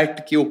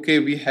sat, okay,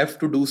 we have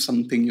to do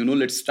something,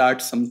 let's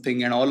start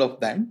something and all of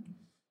that.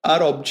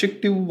 Our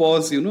objective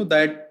was,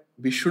 that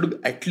we should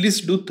at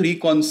least do 3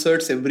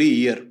 concerts every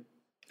year,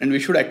 and we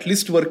should at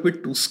least work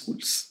with 2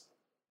 schools.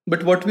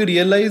 But what we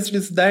realized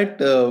is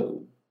that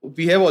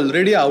we have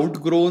already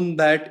outgrown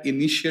that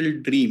initial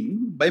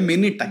dream by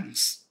many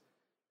times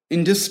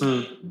in just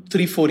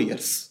 3-4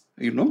 years,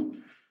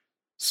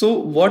 So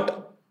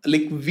what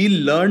we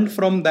learned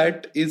from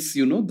that is,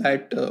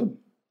 that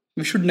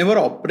we should never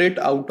operate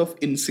out of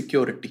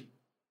insecurity.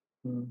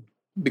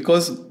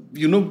 Because,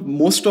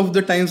 most of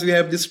the times we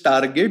have these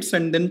targets,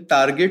 and then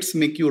targets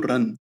make you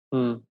run.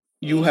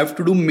 You have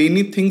to do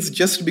many things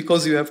just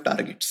because you have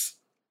targets.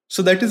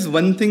 So that is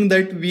one thing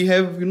that we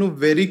have,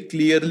 very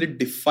clearly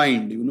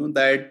defined,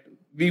 that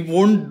we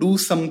won't do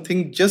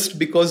something just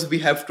because we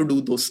have to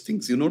do those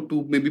things,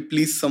 to maybe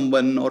please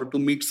someone or to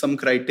meet some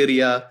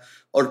criteria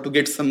or to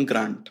get some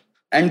grant.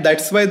 And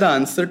that's why the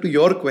answer to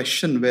your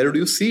question, where do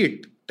you see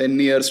it 10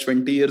 years,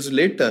 20 years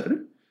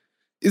later,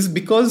 is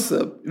because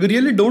we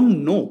really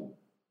don't know,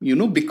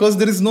 because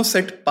there is no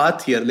set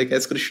path here. Like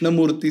as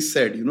Krishnamurti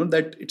said,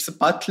 that it's a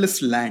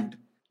pathless land.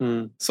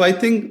 So I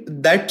think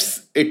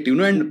that's it,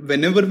 and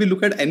whenever we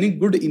look at any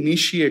good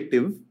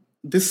initiative,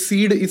 this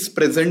seed is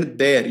present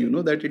there,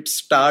 that it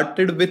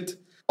started with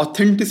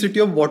authenticity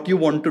of what you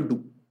want to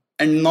do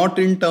and not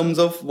in terms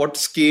of what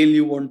scale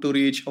you want to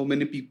reach, how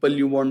many people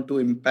you want to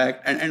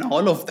impact and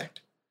all of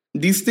that.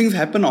 These things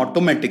happen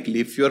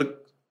automatically if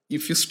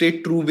you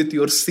stay true with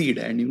your seed,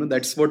 and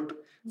that's what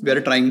we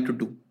are trying to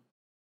do.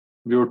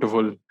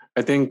 Beautiful.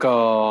 I think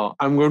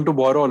I'm going to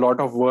borrow a lot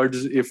of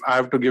words if I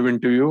have to give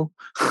in to you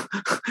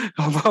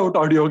about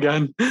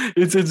AudioGyan.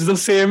 It's the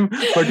same,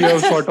 but you have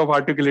sort of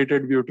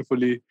articulated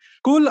beautifully.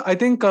 Cool. I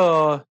think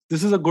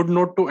this is a good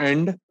note to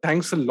end.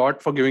 Thanks a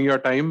lot for giving your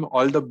time.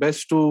 All the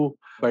best to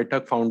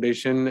Baitak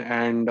Foundation,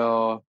 and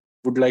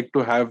would like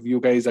to have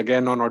you guys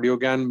again on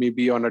AudioGyan,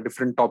 maybe on a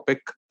different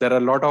topic. There are a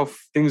lot of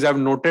things I've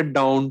noted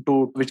down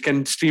which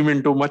can stream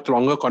into much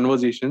longer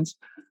conversations.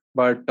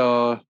 But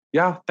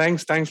yeah,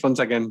 thanks once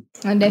again.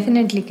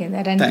 Definitely,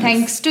 Kedar. And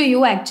thanks to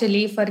you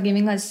actually for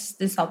giving us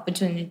this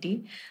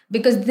opportunity,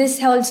 because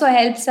this also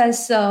helps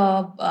us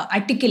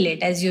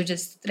articulate, as you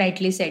just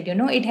rightly said,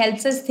 it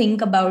helps us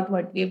think about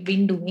what we've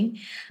been doing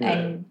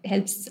and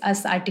helps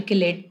us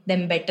articulate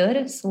them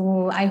better.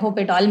 So I hope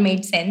it all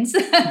made sense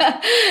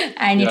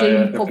and it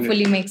will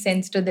hopefully make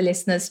sense to the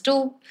listeners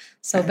too.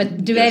 So,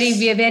 but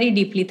we are very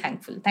deeply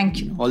thankful.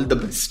 Thank you. All the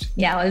best.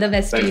 Yeah, all the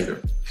best to you.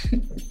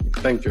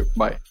 Thank you.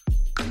 Bye.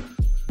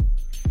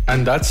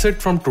 And that's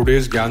it from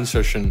today's Gyan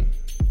session.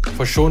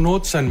 For show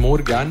notes and more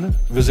Gyan,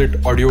 visit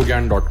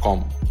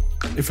audiogyan.com.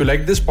 If you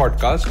like this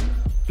podcast,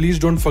 please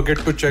don't forget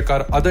to check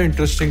our other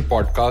interesting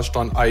podcast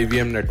on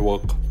IVM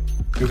Network.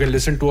 You can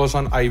listen to us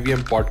on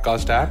IVM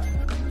Podcast app,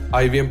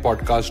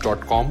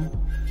 ivmpodcast.com,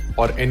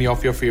 or any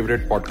of your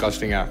favorite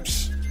podcasting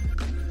apps.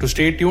 To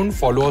stay tuned,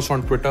 follow us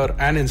on Twitter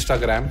and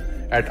Instagram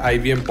at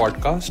IVM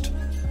Podcast.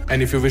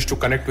 And if you wish to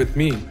connect with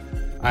me,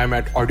 I am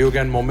at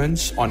AudioGyan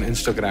Moments on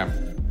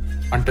Instagram.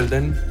 Until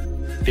then,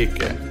 take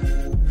care.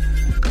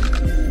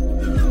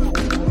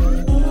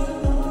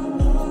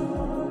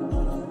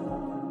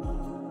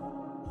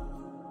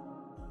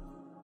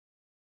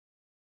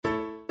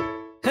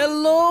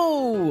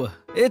 Hello!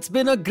 It's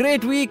been a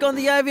great week on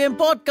the IVM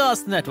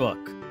Podcast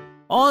Network.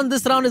 On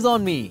This Round Is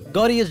On Me,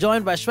 Gauri is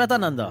joined by Shweta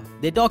Nanda.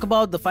 They talk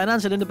about the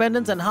financial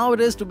independence and how it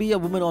is to be a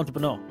woman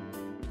entrepreneur.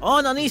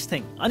 On Anish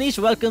Thing, Anish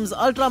welcomes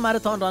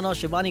ultra-marathon runner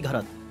Shivani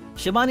Gharat.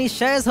 Shivani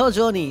shares her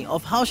journey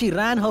of how she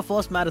ran her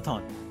first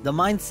marathon, the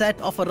mindset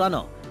of a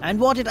runner, and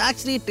what it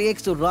actually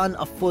takes to run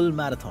a full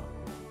marathon.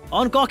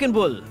 On Cock and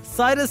Bull,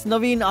 Cyrus,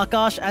 Naveen,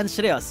 Akash and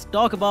Shreyas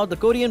talk about the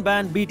Korean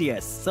band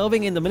BTS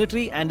serving in the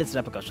military and its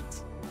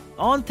repercussions.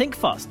 On Think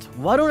Fast,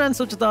 Varun and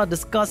Suchita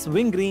discuss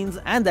Wing Greens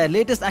and their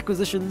latest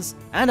acquisitions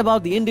and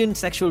about the Indian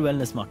sexual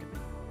wellness market.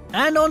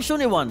 And on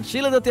Shunyavan,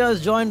 Sheila Datya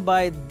is joined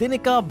by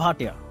Dinika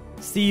Bhatia,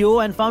 CEO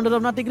and founder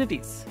of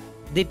Nuttigrities.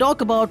 They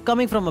talk about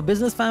coming from a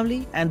business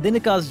family and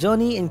Dinika's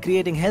journey in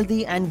creating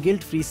healthy and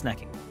guilt-free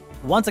snacking.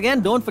 Once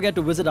again, don't forget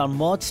to visit our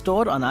merch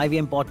store on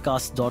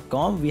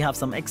ivmpodcast.com. We have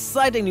some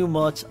exciting new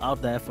merch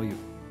out there for you.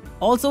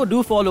 Also,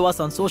 do follow us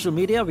on social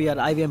media. We are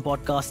IVM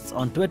Podcasts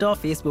on Twitter,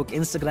 Facebook,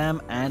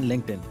 Instagram, and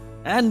LinkedIn.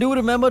 And do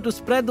remember to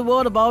spread the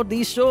word about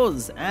these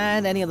shows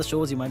and any other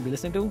shows you might be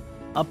listening to.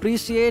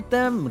 Appreciate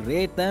them,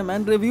 rate them,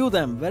 and review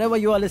them wherever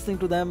you are listening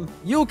to them.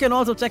 You can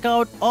also check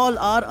out all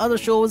our other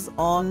shows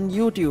on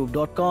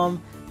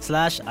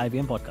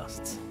youtube.com/IVM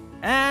Podcasts.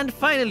 And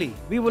finally,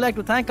 we would like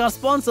to thank our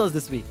sponsors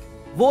this week: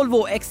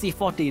 Volvo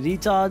XC40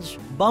 Recharge,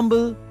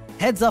 Bumble,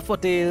 Heads Up for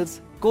Tails,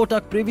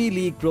 Kotak Privy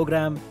League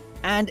Program,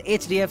 and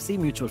HDFC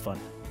Mutual Fund.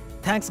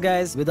 Thanks,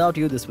 guys. Without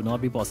you, this would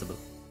not be possible.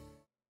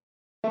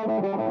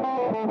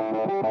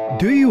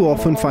 Do you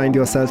often find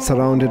yourself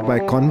surrounded by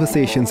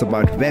conversations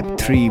about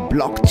Web3,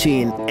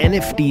 blockchain,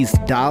 NFTs,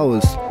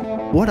 DAOs?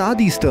 What are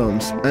these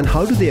terms and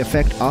how do they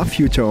affect our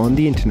future on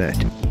the internet?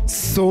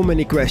 So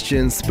many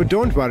questions, but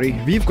don't worry,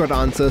 we've got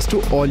answers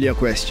to all your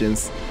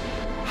questions.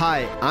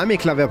 Hi, I'm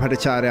Eklavya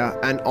Bhattacharya,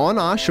 and on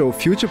our show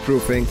Future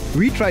Proofing,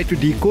 we try to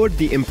decode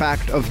the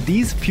impact of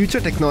these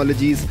future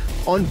technologies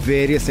on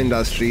various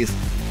industries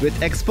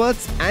with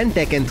experts and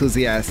tech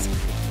enthusiasts.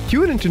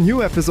 Tune into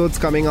new episodes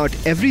coming out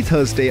every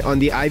Thursday on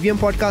the IVM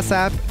Podcast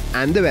app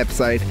and the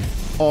website,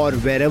 or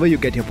wherever you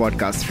get your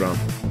podcasts from.